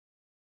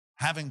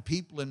having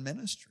people in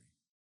ministry.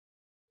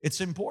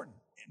 It's important.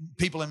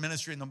 People in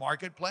ministry in the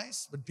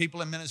marketplace, but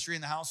people in ministry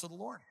in the house of the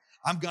Lord.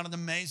 I've got an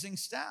amazing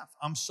staff.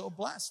 I'm so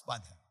blessed by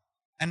them.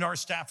 And our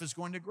staff is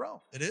going to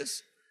grow. It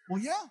is? Well,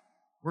 yeah.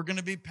 We're going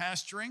to be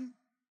pastoring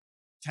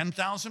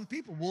 10,000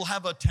 people. We'll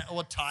have a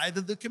tithe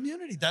of the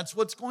community. That's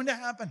what's going to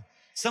happen.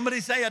 Somebody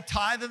say a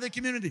tithe of the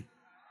community.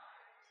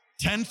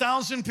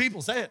 10,000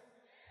 people. Say it.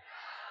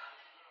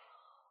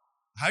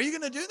 How are you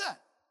going to do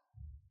that?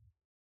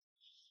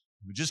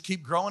 We just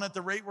keep growing at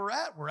the rate we're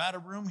at. We're out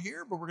of room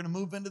here, but we're going to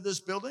move into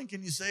this building.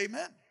 Can you say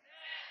amen?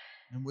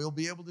 And we'll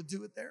be able to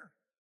do it there.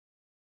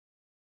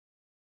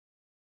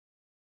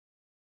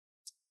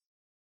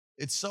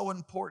 It's so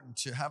important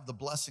to have the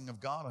blessing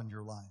of God on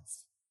your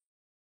life.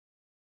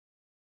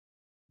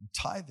 And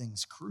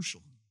tithing's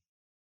crucial.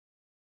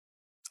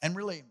 And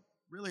really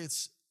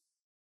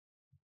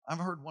I've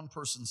heard one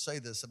person say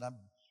this, and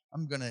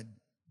I'm going to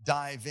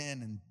dive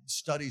in and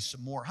study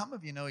some more. How many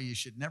of you know you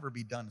should never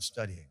be done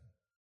studying?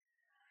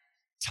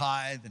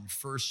 Tithe and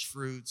first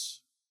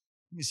fruits.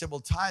 You say, well,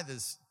 tithe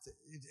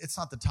it's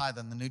not the tithe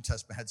in the New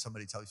Testament. I had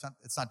somebody tell you,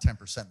 it's not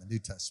 10% in the New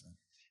Testament.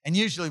 And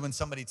usually when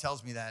somebody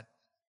tells me that,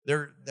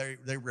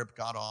 they rip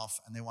God off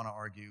and they want to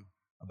argue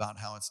about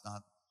how it's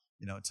not,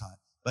 tithe.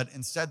 But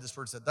instead, this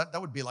person said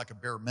that would be like a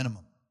bare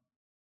minimum.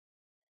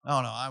 No,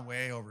 I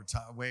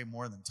way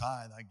more than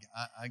tithe.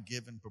 I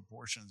give in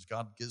proportions.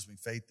 God gives me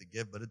faith to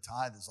give, but a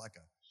tithe is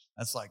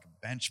that's like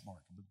a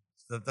benchmark. I mean,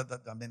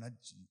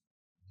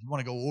 you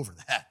want to go over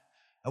that.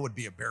 That would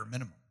be a bare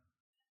minimum.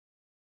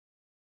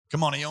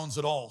 Come on, he owns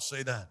it all.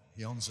 Say that.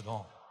 He owns it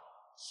all.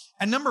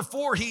 And number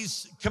 4, they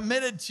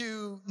committed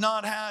to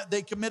not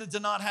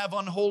have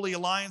unholy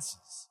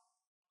alliances.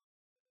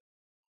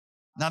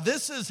 Now,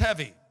 this is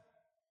heavy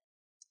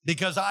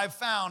because I've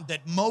found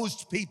that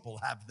most people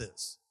have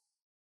this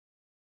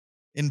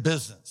in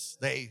business.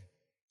 They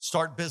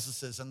start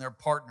businesses and their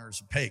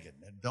partners are pagan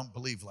and don't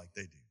believe like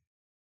they do.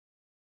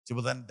 So,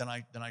 well, then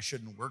I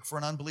shouldn't work for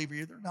an unbeliever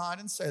either? No, I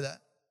didn't say that.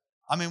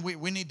 I mean,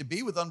 we need to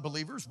be with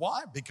unbelievers.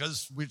 Why?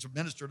 Because we should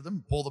minister to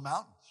them, pull them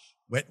out,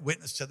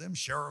 witness to them,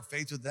 share our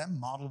faith with them,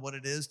 model what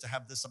it is to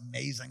have this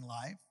amazing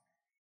life.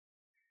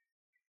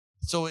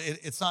 So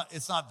it's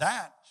not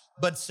that,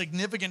 but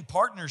significant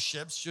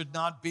partnerships should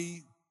not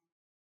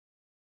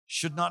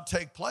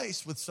take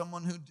place with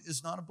someone who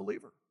is not a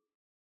believer.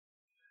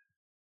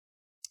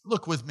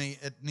 Look with me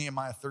at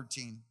Nehemiah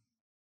 13,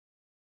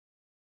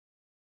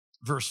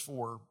 verse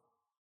 4.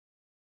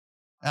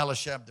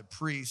 Elishab, the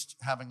priest,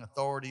 having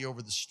authority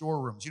over the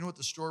storerooms. You know what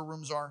the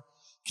storerooms are?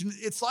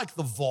 It's like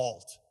the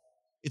vault.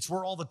 It's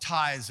where all the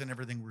tithes and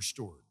everything were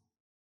stored.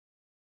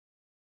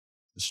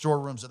 The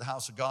storerooms of the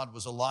house of God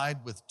was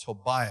allied with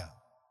Tobiah,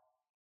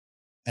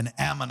 an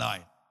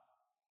Ammonite.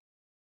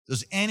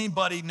 Does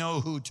anybody know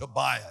who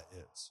Tobiah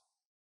is?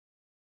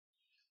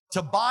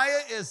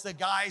 Tobiah is the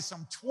guy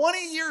some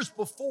 20 years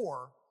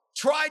before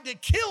tried to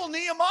kill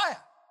Nehemiah.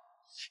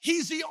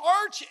 He's the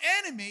arch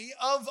enemy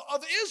of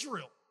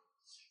Israel.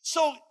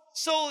 So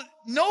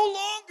no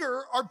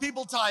longer are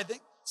people tithing,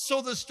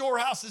 so the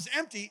storehouse is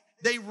empty.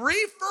 They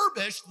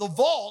refurbish the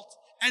vault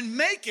and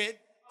make it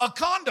a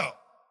condo.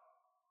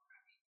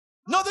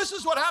 No, this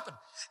is what happened.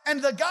 And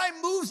the guy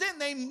moves in.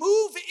 They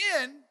move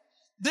in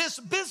this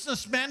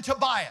businessman,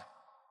 Tobiah.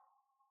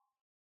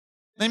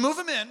 They move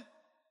him in.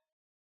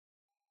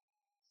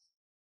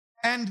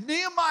 And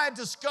Nehemiah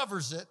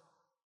discovers it.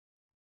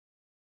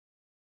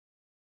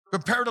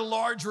 Prepared a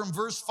large room,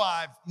 verse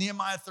 5,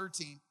 Nehemiah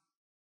 13.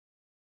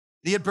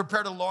 He had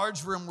prepared a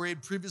large room where he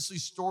had previously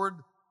stored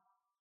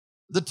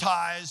the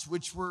tithes,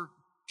 which were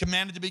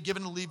commanded to be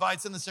given to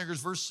Levites and the singers,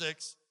 verse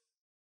 6.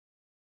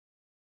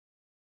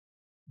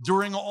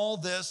 During all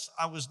this,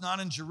 I was not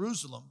in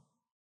Jerusalem,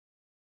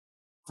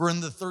 for in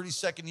the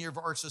 32nd year of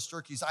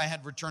Artaxerxes, I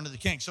had returned to the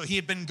king. So he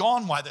had been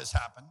gone while this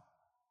happened.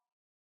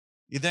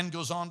 He then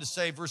goes on to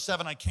say, verse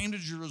 7, I came to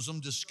Jerusalem,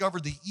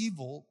 discovered the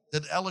evil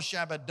that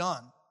Elishab had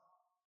done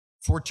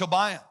for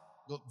Tobiah,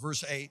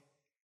 verse 8,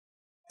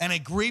 and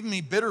it grieved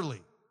me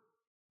bitterly.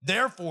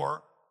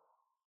 Therefore,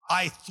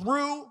 I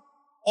threw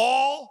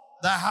all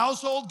the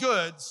household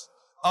goods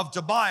of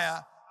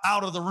Tobiah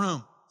out of the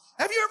room.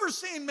 Have you ever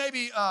seen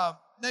maybe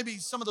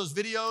some of those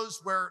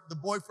videos where the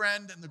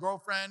boyfriend and the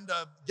girlfriend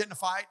get in a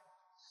fight,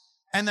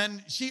 and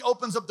then she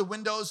opens up the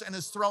windows and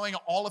is throwing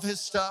all of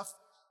his stuff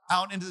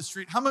out into the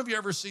street? How many of you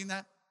ever seen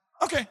that?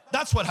 Okay,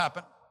 that's what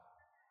happened.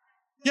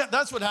 Yeah,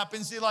 that's what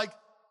happens. You're like,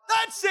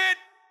 that's it.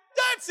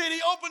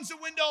 He opens the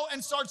window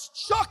and starts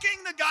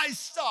chucking the guy's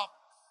stuff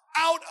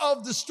out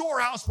of the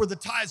storehouse where the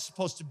tithe's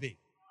supposed to be.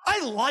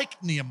 I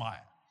like Nehemiah.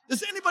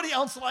 Does anybody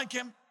else like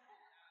him?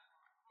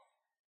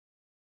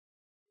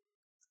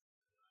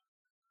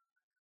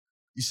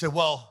 You say,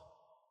 well,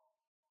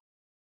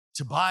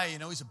 Tobiah,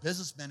 he's a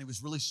businessman. He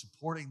was really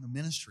supporting the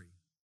ministry.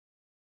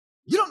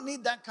 You don't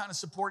need that kind of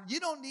support. You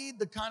don't need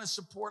the kind of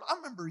support. I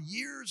remember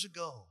years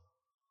ago,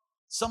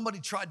 somebody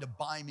tried to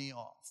buy me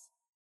off.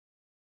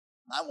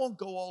 I won't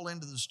go all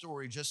into the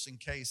story just in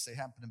case they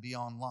happen to be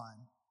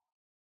online.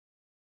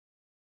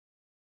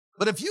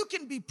 But if you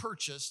can be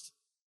purchased,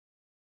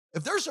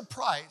 if there's a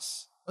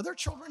price, are there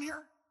children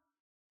here?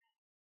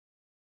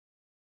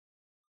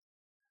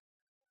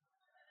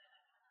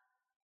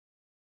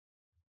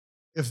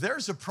 If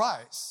there's a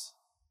price,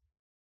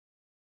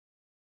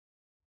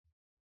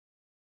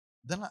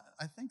 then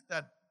I think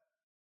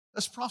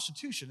that's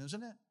prostitution,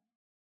 isn't it?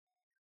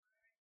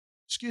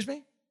 Excuse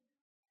me?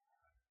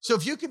 So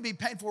if you can be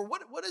paid for,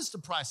 what is the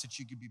price that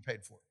you could be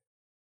paid for?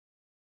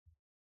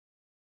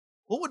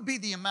 What would be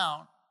the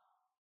amount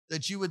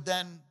that you would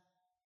then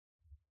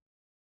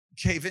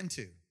cave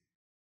into?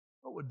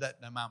 What would that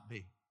amount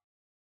be?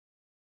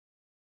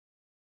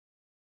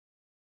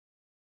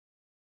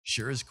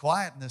 Sure is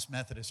quiet in this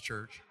Methodist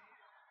church.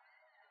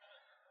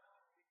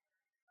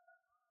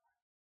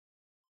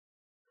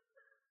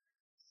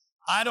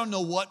 I don't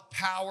know what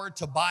power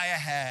Tobiah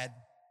had,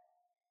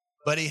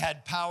 but he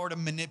had power to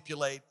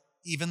manipulate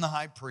even the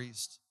high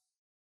priest,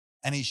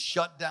 and he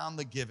shut down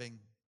the giving,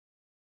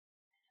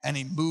 and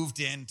he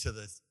moved into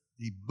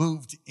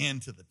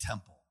the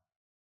temple.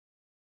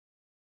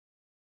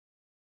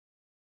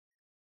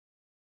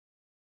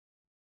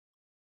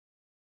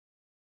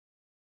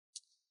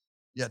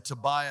 Yeah,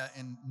 Tobiah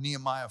in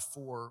Nehemiah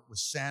 4 with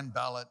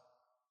Sanballat.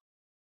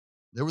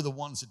 They were the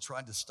ones that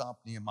tried to stop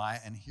Nehemiah,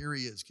 and here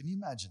he is. Can you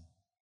imagine?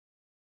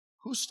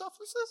 Whose stuff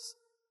was this?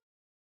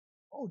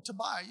 Oh,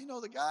 Tobiah, you know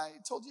the guy who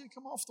told you to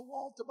come off the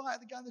wall? Tobiah,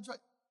 the guy that tried.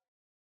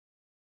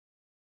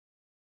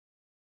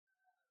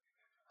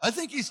 I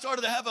think he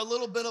started to have a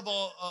little bit of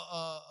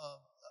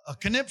a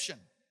conniption.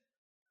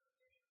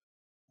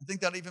 I think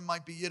that even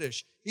might be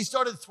Yiddish. He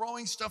started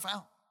throwing stuff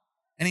out,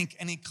 and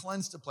he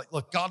cleansed the place.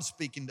 Look, God's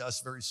speaking to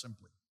us very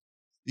simply.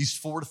 These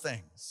 4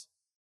 things,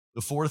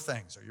 the 4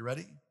 things, are you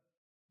ready?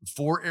 The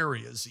 4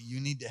 areas that you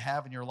need to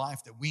have in your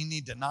life that we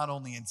need to not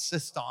only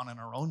insist on in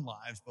our own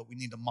lives, but we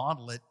need to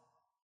model it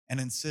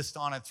and insist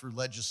on it through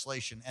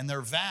legislation. And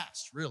they're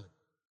vast, really.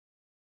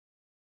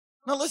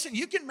 Now listen,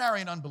 you can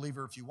marry an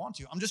unbeliever if you want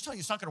to. I'm just telling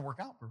you, it's not going to work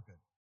out very good.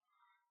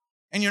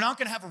 And you're not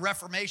going to have a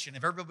reformation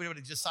if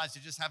everybody decides to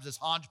just have this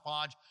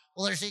hodgepodge.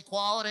 Well, there's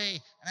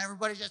equality, and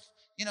everybody just,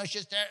 it's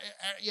just,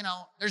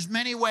 there's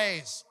many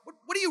ways.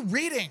 What are you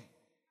reading?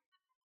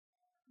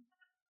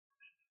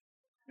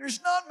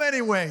 There's not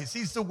many ways.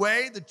 He's the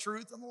way, the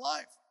truth, and the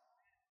life.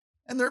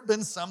 And there have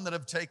been some that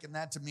have taken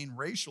that to mean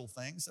racial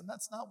things, and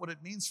that's not what it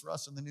means for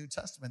us in the New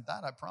Testament.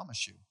 That I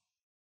promise you.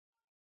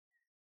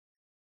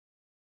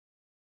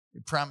 He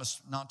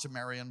promised not to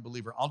marry an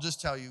unbeliever. I'll just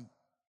tell you,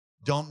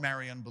 don't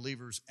marry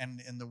unbelievers.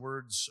 And in the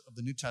words of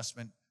the New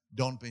Testament,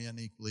 don't be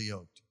unequally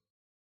yoked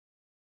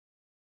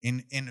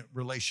in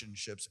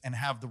relationships, and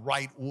have the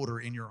right order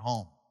in your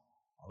home.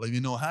 I'll let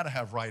you know how to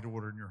have right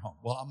order in your home.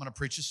 Well, I'm going to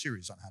preach a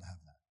series on how to have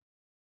that.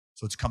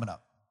 So it's coming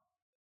up.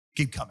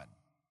 Keep coming.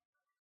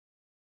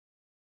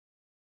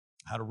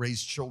 How to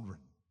raise children,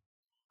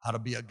 how to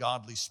be a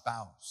godly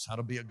spouse, how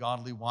to be a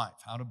godly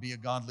wife, how to be a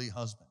godly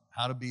husband,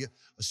 how to be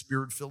a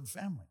spirit-filled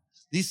family.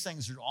 These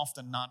things are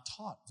often not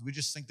taught. We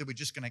just think that we're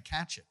just going to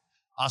catch it.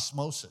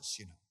 Osmosis,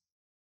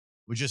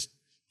 We just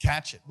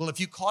catch it. Well, if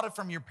you caught it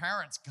from your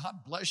parents,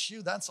 God bless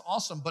you. That's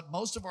awesome. But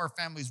most of our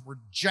families were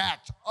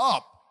jacked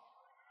up.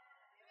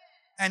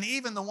 And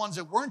even the ones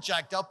that weren't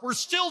jacked up were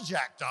still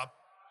jacked up.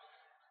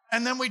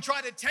 And then we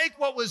try to take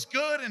what was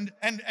good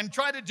and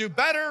try to do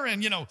better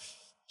and,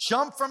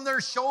 jump from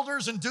their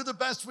shoulders and do the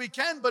best we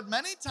can. But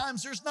many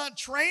times there's not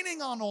training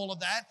on all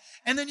of that.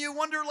 And then you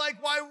wonder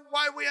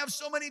why we have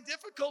so many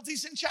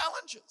difficulties and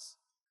challenges.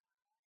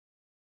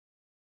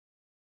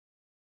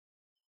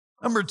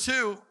 Number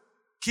 2,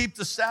 keep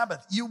the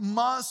Sabbath. You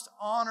must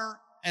honor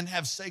and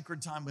have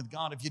sacred time with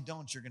God. If you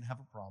don't, you're going to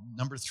have a problem.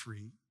 Number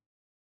 3,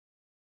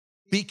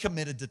 be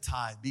committed to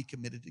tithe, be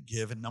committed to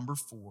give. And number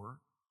 4,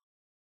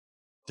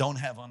 don't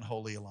have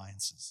unholy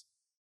alliances.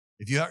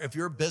 If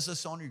you're a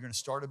business owner, you're going to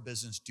start a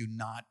business, do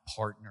not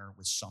partner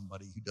with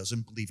somebody who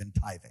doesn't believe in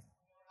tithing,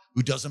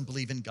 who doesn't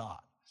believe in God.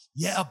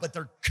 Yeah, but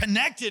they're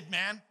connected,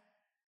 man.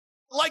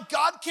 Like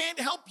God can't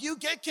help you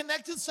get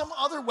connected some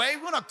other way.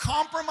 We want to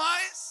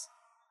compromise?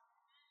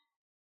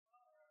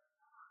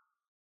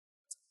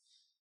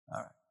 All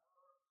right.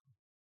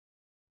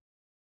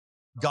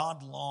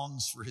 God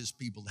longs for his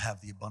people to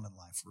have the abundant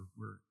life.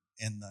 We're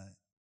in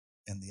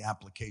the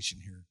application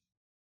here.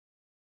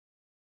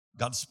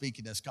 God's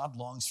speaking to us. God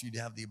longs for you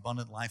to have the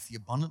abundant life. The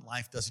abundant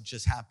life doesn't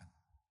just happen.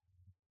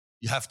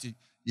 You have to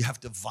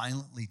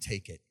violently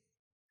take it.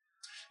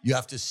 You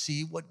have to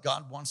see what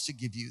God wants to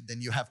give you. Then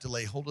you have to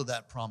lay hold of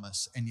that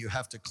promise, and you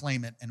have to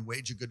claim it and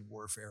wage a good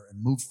warfare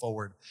and move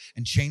forward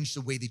and change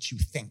the way that you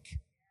think.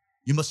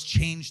 You must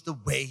change the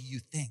way you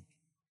think.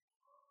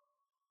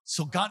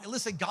 So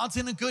God's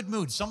in a good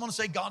mood. Someone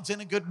say God's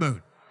in a good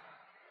mood.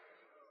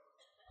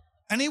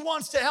 And he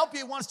wants to help you,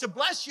 he wants to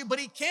bless you, but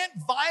he can't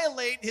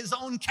violate his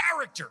own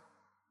character.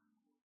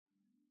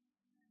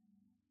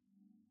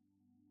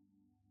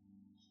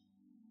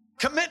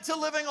 Commit to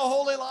living a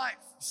holy life.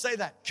 Say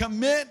that.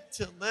 Commit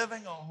to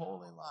living a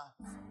holy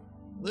life.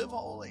 Live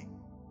holy.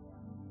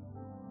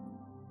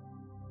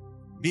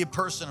 Be a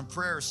person of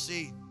prayer.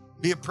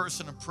 Be a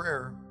person of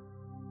prayer.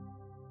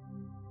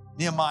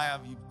 Nehemiah,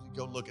 you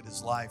go look at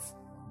his life.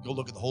 Go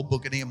look at the whole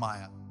book of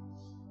Nehemiah.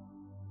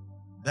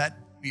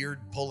 That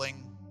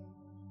beard-pulling,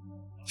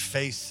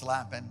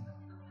 face-slapping,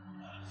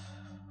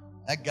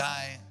 that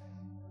guy,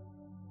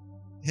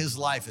 his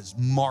life is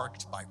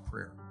marked by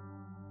prayer.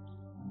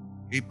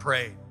 He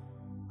prayed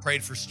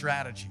for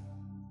strategy.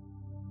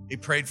 He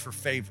prayed for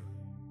favor.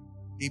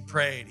 He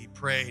prayed.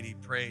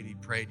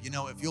 You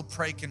know, if you'll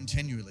pray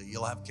continually,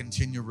 you'll have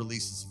continual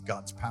releases of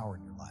God's power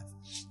in your life.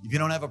 If you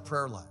don't have a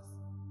prayer life,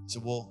 you say,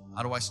 well,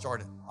 how do I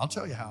start it? I'll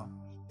tell you how.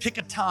 Pick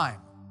a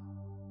time.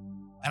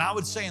 And I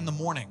would say in the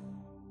morning.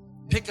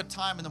 Pick a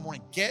time in the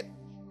morning. Get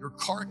your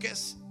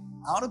carcass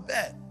out of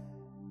bed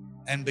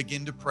and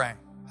begin to pray.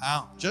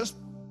 How? Just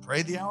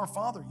pray the Our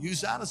Father.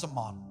 Use that as a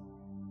model.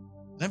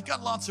 They've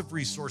got lots of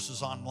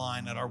resources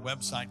online at our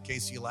website,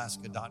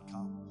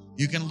 kcalaska.com.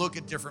 You can look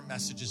at different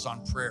messages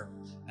on prayer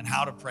and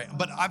how to pray.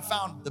 But I've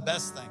found the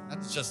best thing,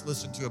 not to just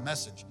listen to a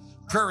message.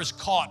 Prayer is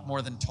caught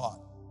more than taught.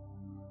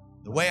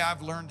 The way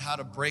I've learned how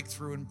to break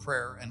through in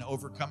prayer and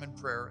overcome in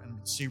prayer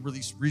and see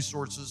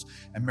resources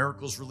and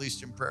miracles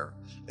released in prayer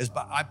is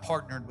I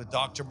partnered with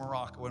Dr.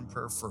 Morocco in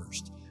prayer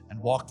first. and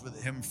walked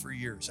with him for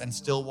years and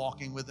still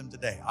walking with him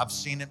today. I've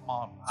seen it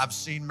modeled. I've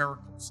seen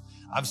miracles.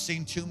 I've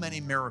seen too many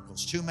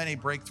miracles, too many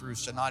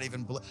breakthroughs to not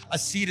even believe. I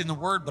see it in the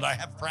word, but I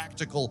have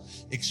practical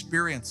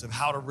experience of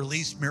how to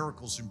release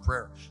miracles in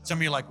prayer. Some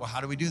of you are like, well, how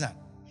do we do that?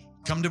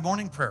 Come to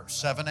morning prayer,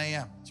 7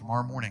 a.m.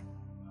 tomorrow morning.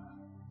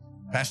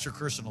 Pastor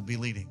Kirsten will be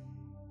leading.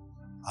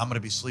 I'm going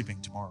to be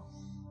sleeping tomorrow.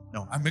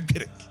 No, I'm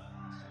kidding.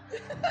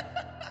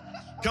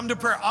 Come to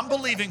prayer. I'm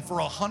believing for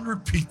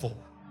 100 people.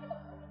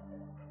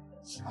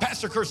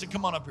 Pastor Kirsten,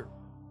 come on up here.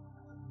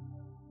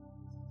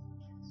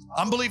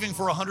 I'm believing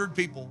for 100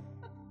 people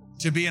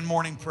to be in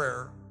morning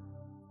prayer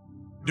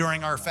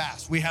during our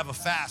fast. We have a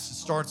fast that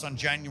starts on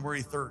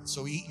January 3rd.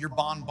 So eat your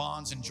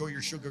bonbons, enjoy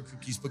your sugar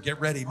cookies, but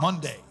get ready.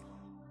 Monday.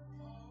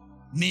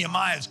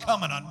 Nehemiah's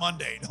coming on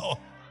Monday. No.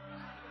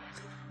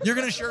 You're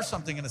going to share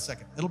something in a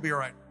second. It'll be all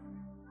right.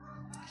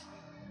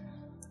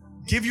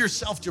 Give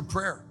yourself to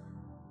prayer.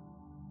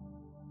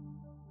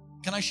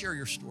 Can I share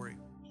your story?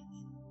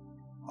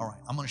 All right,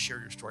 I'm going to share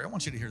your story. I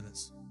want you to hear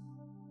this.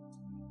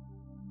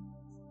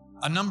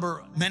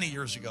 Many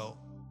years ago,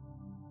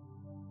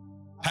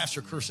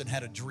 Pastor Kirsten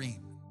had a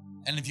dream.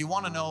 And if you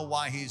want to know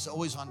why he's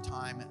always on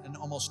time and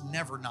almost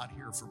never not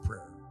here for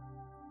prayer,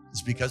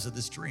 it's because of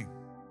this dream.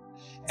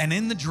 And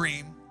in the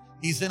dream,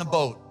 he's in a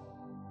boat.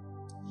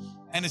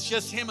 And it's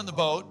just him in the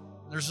boat.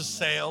 There's a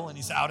sail, and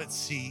he's out at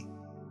sea.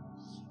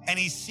 And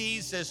he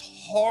sees this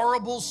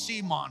horrible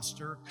sea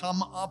monster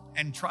come up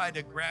and try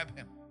to grab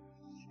him.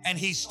 And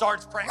he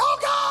starts praying, oh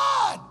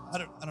God!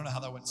 I don't know how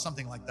that went,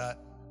 something like that.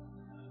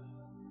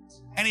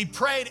 And he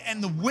prayed,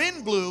 and the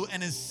wind blew,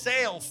 and his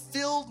sail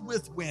filled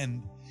with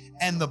wind,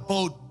 and the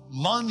boat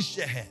lunged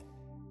ahead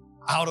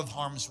out of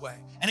harm's way.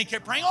 And he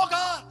kept praying, oh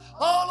God,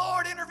 oh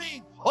Lord,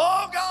 intervene.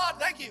 Oh God,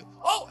 thank you.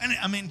 Oh,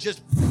 and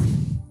just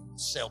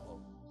sailboat.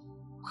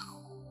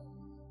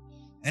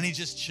 And he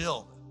just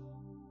chilled.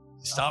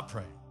 He stopped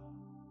praying.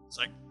 It's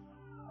like,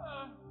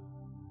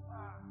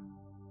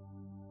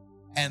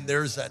 and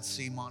there's that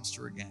sea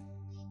monster again.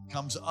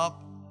 Comes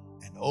up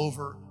and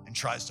over and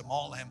tries to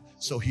maul him.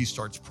 So he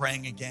starts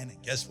praying again. And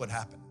guess what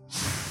happened?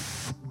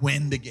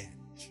 Wind again.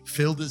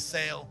 Filled his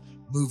sail,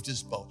 moved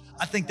his boat.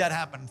 I think that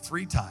happened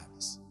 3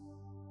 times.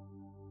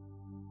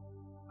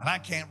 And I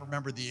can't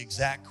remember the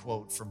exact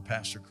quote from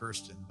Pastor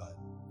Kirsten, but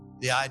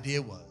the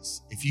idea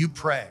was, if you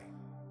pray,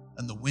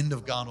 and the wind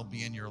of God will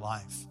be in your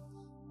life,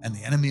 and the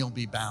enemy will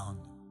be bound,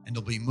 and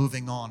you'll be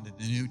moving on to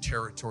the new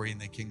territory in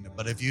the kingdom.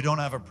 But if you don't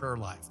have a prayer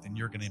life, then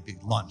you're going to be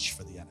lunch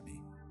for the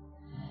enemy.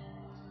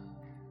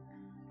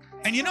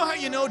 And you know how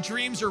you know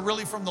dreams are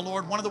really from the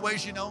Lord? One of the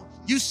ways you know,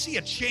 you see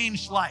a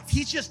changed life.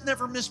 He's just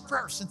never missed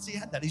prayer since he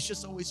had that. He's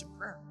just always in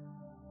prayer.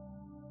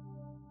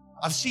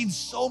 I've seen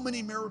so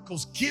many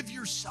miracles. Give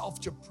yourself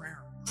to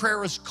prayer.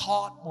 Prayer is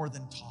caught more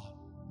than taught.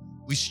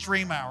 We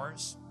stream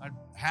ours. I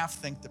half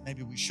think that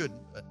maybe we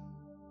shouldn't, but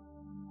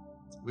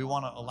we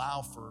want to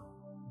allow for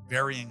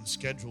varying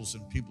schedules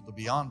and people to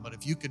be on. But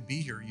if you could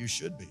be here, you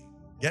should be.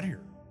 Get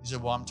here. He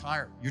said, well, I'm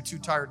tired. You're too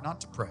tired not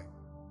to pray.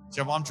 He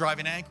said, well, I'm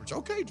driving to Anchorage.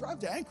 Okay, drive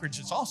to Anchorage.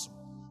 It's awesome.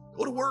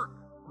 Go to work.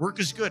 Work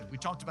is good. We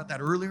talked about that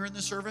earlier in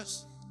the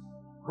service.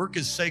 Work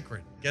is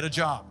sacred. Get a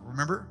job.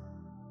 Remember?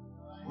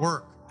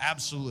 Work.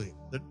 Absolutely.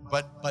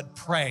 But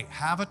pray.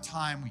 Have a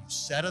time where you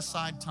set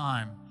aside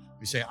time.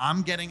 You say,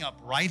 I'm getting up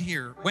right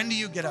here. When do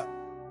you get up?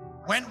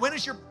 When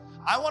is your,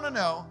 I want to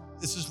know,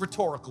 this is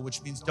rhetorical,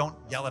 which means don't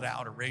yell it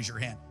out or raise your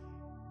hand.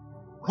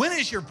 When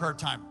is your prayer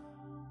time?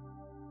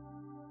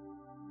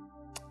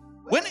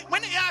 When it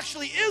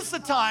actually is the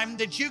time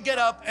that you get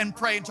up and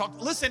pray and talk.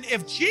 Listen,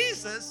 if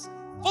Jesus,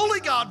 fully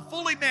God,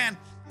 fully man,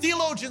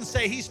 theologians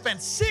say he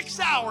spent 6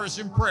 hours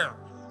in prayer.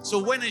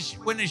 So when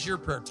is your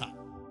prayer time?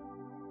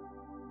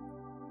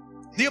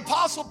 The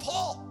Apostle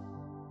Paul,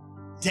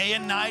 day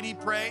and night he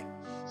prayed.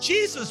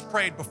 Jesus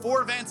prayed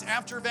before events,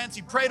 after events.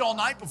 He prayed all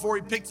night before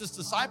he picked his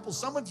disciples.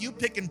 Some of you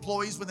pick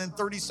employees within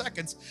 30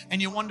 seconds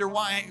and you wonder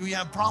why you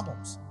have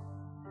problems.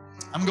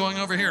 I'm going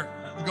over here.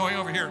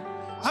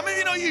 How many of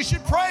you know you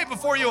should pray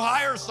before you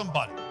hire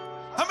somebody?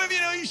 How many of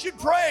you know you should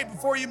pray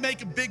before you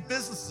make a big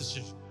business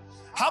decision?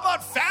 How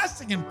about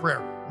fasting and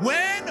prayer?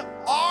 When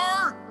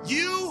are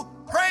you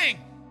praying?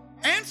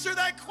 Answer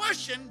that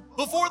question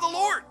before the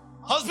Lord.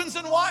 Husbands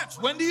and wives,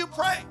 when do you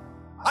pray?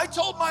 I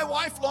told my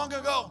wife long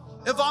ago,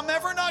 if I'm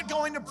ever not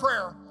going to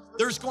prayer,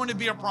 there's going to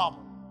be a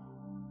problem.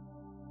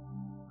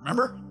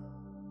 Remember?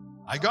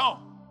 I go.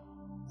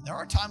 And there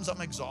are times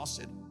I'm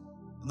exhausted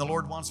and the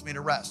Lord wants me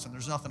to rest, and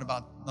there's nothing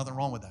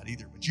wrong with that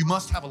either. But you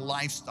must have a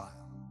lifestyle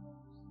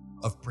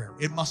of prayer.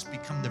 It must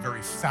become the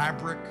very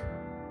fabric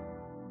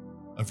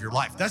of your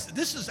life.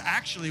 This is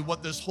actually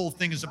what this whole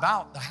thing is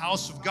about, the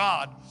house of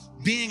God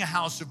being a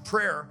house of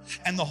prayer.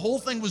 And the whole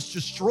thing was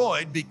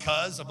destroyed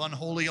because of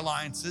unholy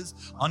alliances,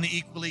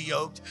 unequally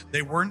yoked.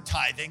 They weren't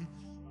tithing.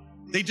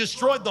 They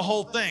destroyed the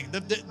whole thing.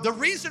 The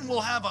reason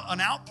we'll have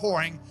an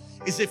outpouring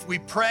is if we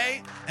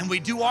pray and we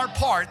do our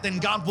part, then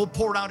God will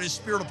pour out his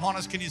Spirit upon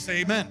us. Can you say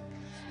amen?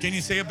 Can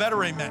you say a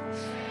better amen?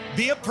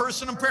 Be a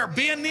person of prayer.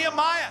 Be a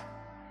Nehemiah.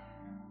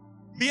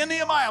 Be a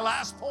Nehemiah.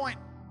 Last point.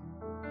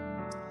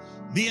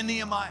 Be a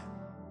Nehemiah.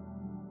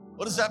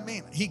 What does that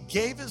mean? He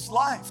gave his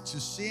life to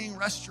seeing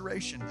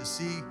restoration, to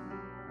see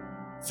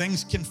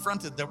things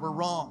confronted that were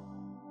wrong.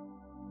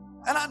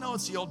 And I know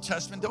it's the Old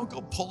Testament. Don't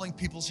go pulling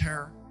people's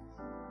hair.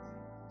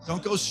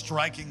 Don't go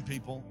striking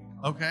people,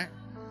 okay?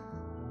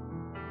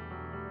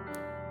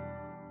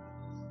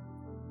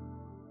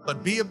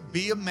 But be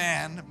a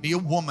man, be a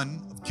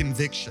woman of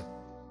conviction.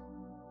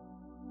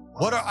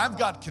 I've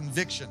got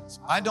convictions.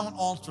 I don't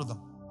alter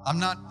them. I'm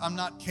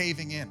not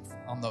caving in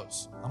on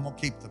those. I'm gonna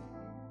keep them.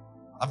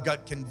 I've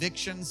got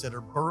convictions that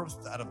are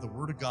birthed out of the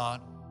Word of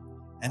God,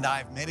 and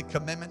I've made a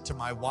commitment to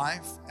my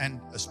wife and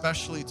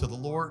especially to the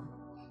Lord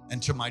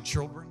and to my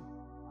children.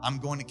 I'm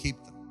going to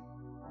keep them.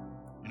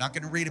 You're not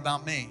going to read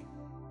about me.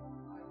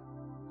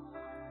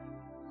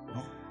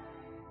 No.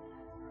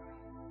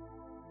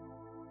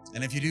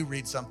 And if you do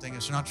read something,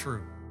 it's not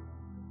true.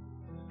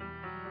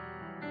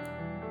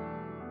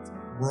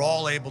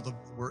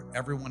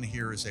 Everyone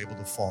here is able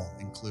to fall,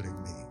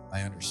 including me.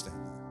 I understand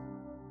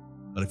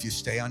that. But if you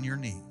stay on your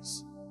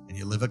knees and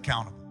you live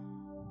accountable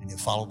and you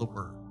follow the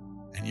Word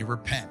and you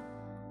repent,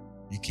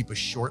 you keep a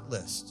short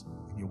list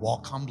and you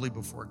walk humbly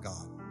before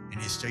God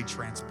and you stay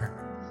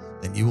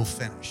transparent, then you will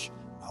finish.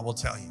 I will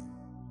tell you,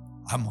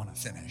 I want to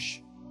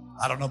finish.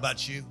 I don't know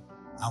about you.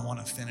 I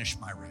want to finish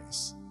my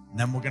race. And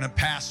then we're going to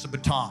pass the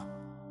baton,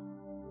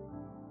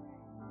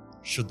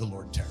 should the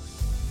Lord tarry.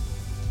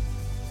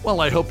 Well,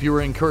 I hope you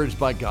were encouraged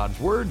by God's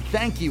Word.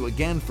 Thank you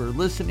again for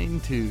listening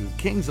to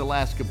Kings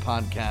Alaska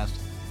Podcast.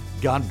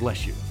 God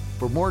bless you.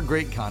 For more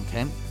great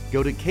content,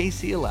 go to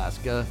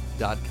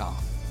kcalaska.com.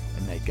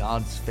 And may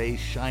God's face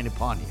shine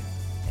upon you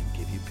and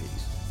give you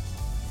peace.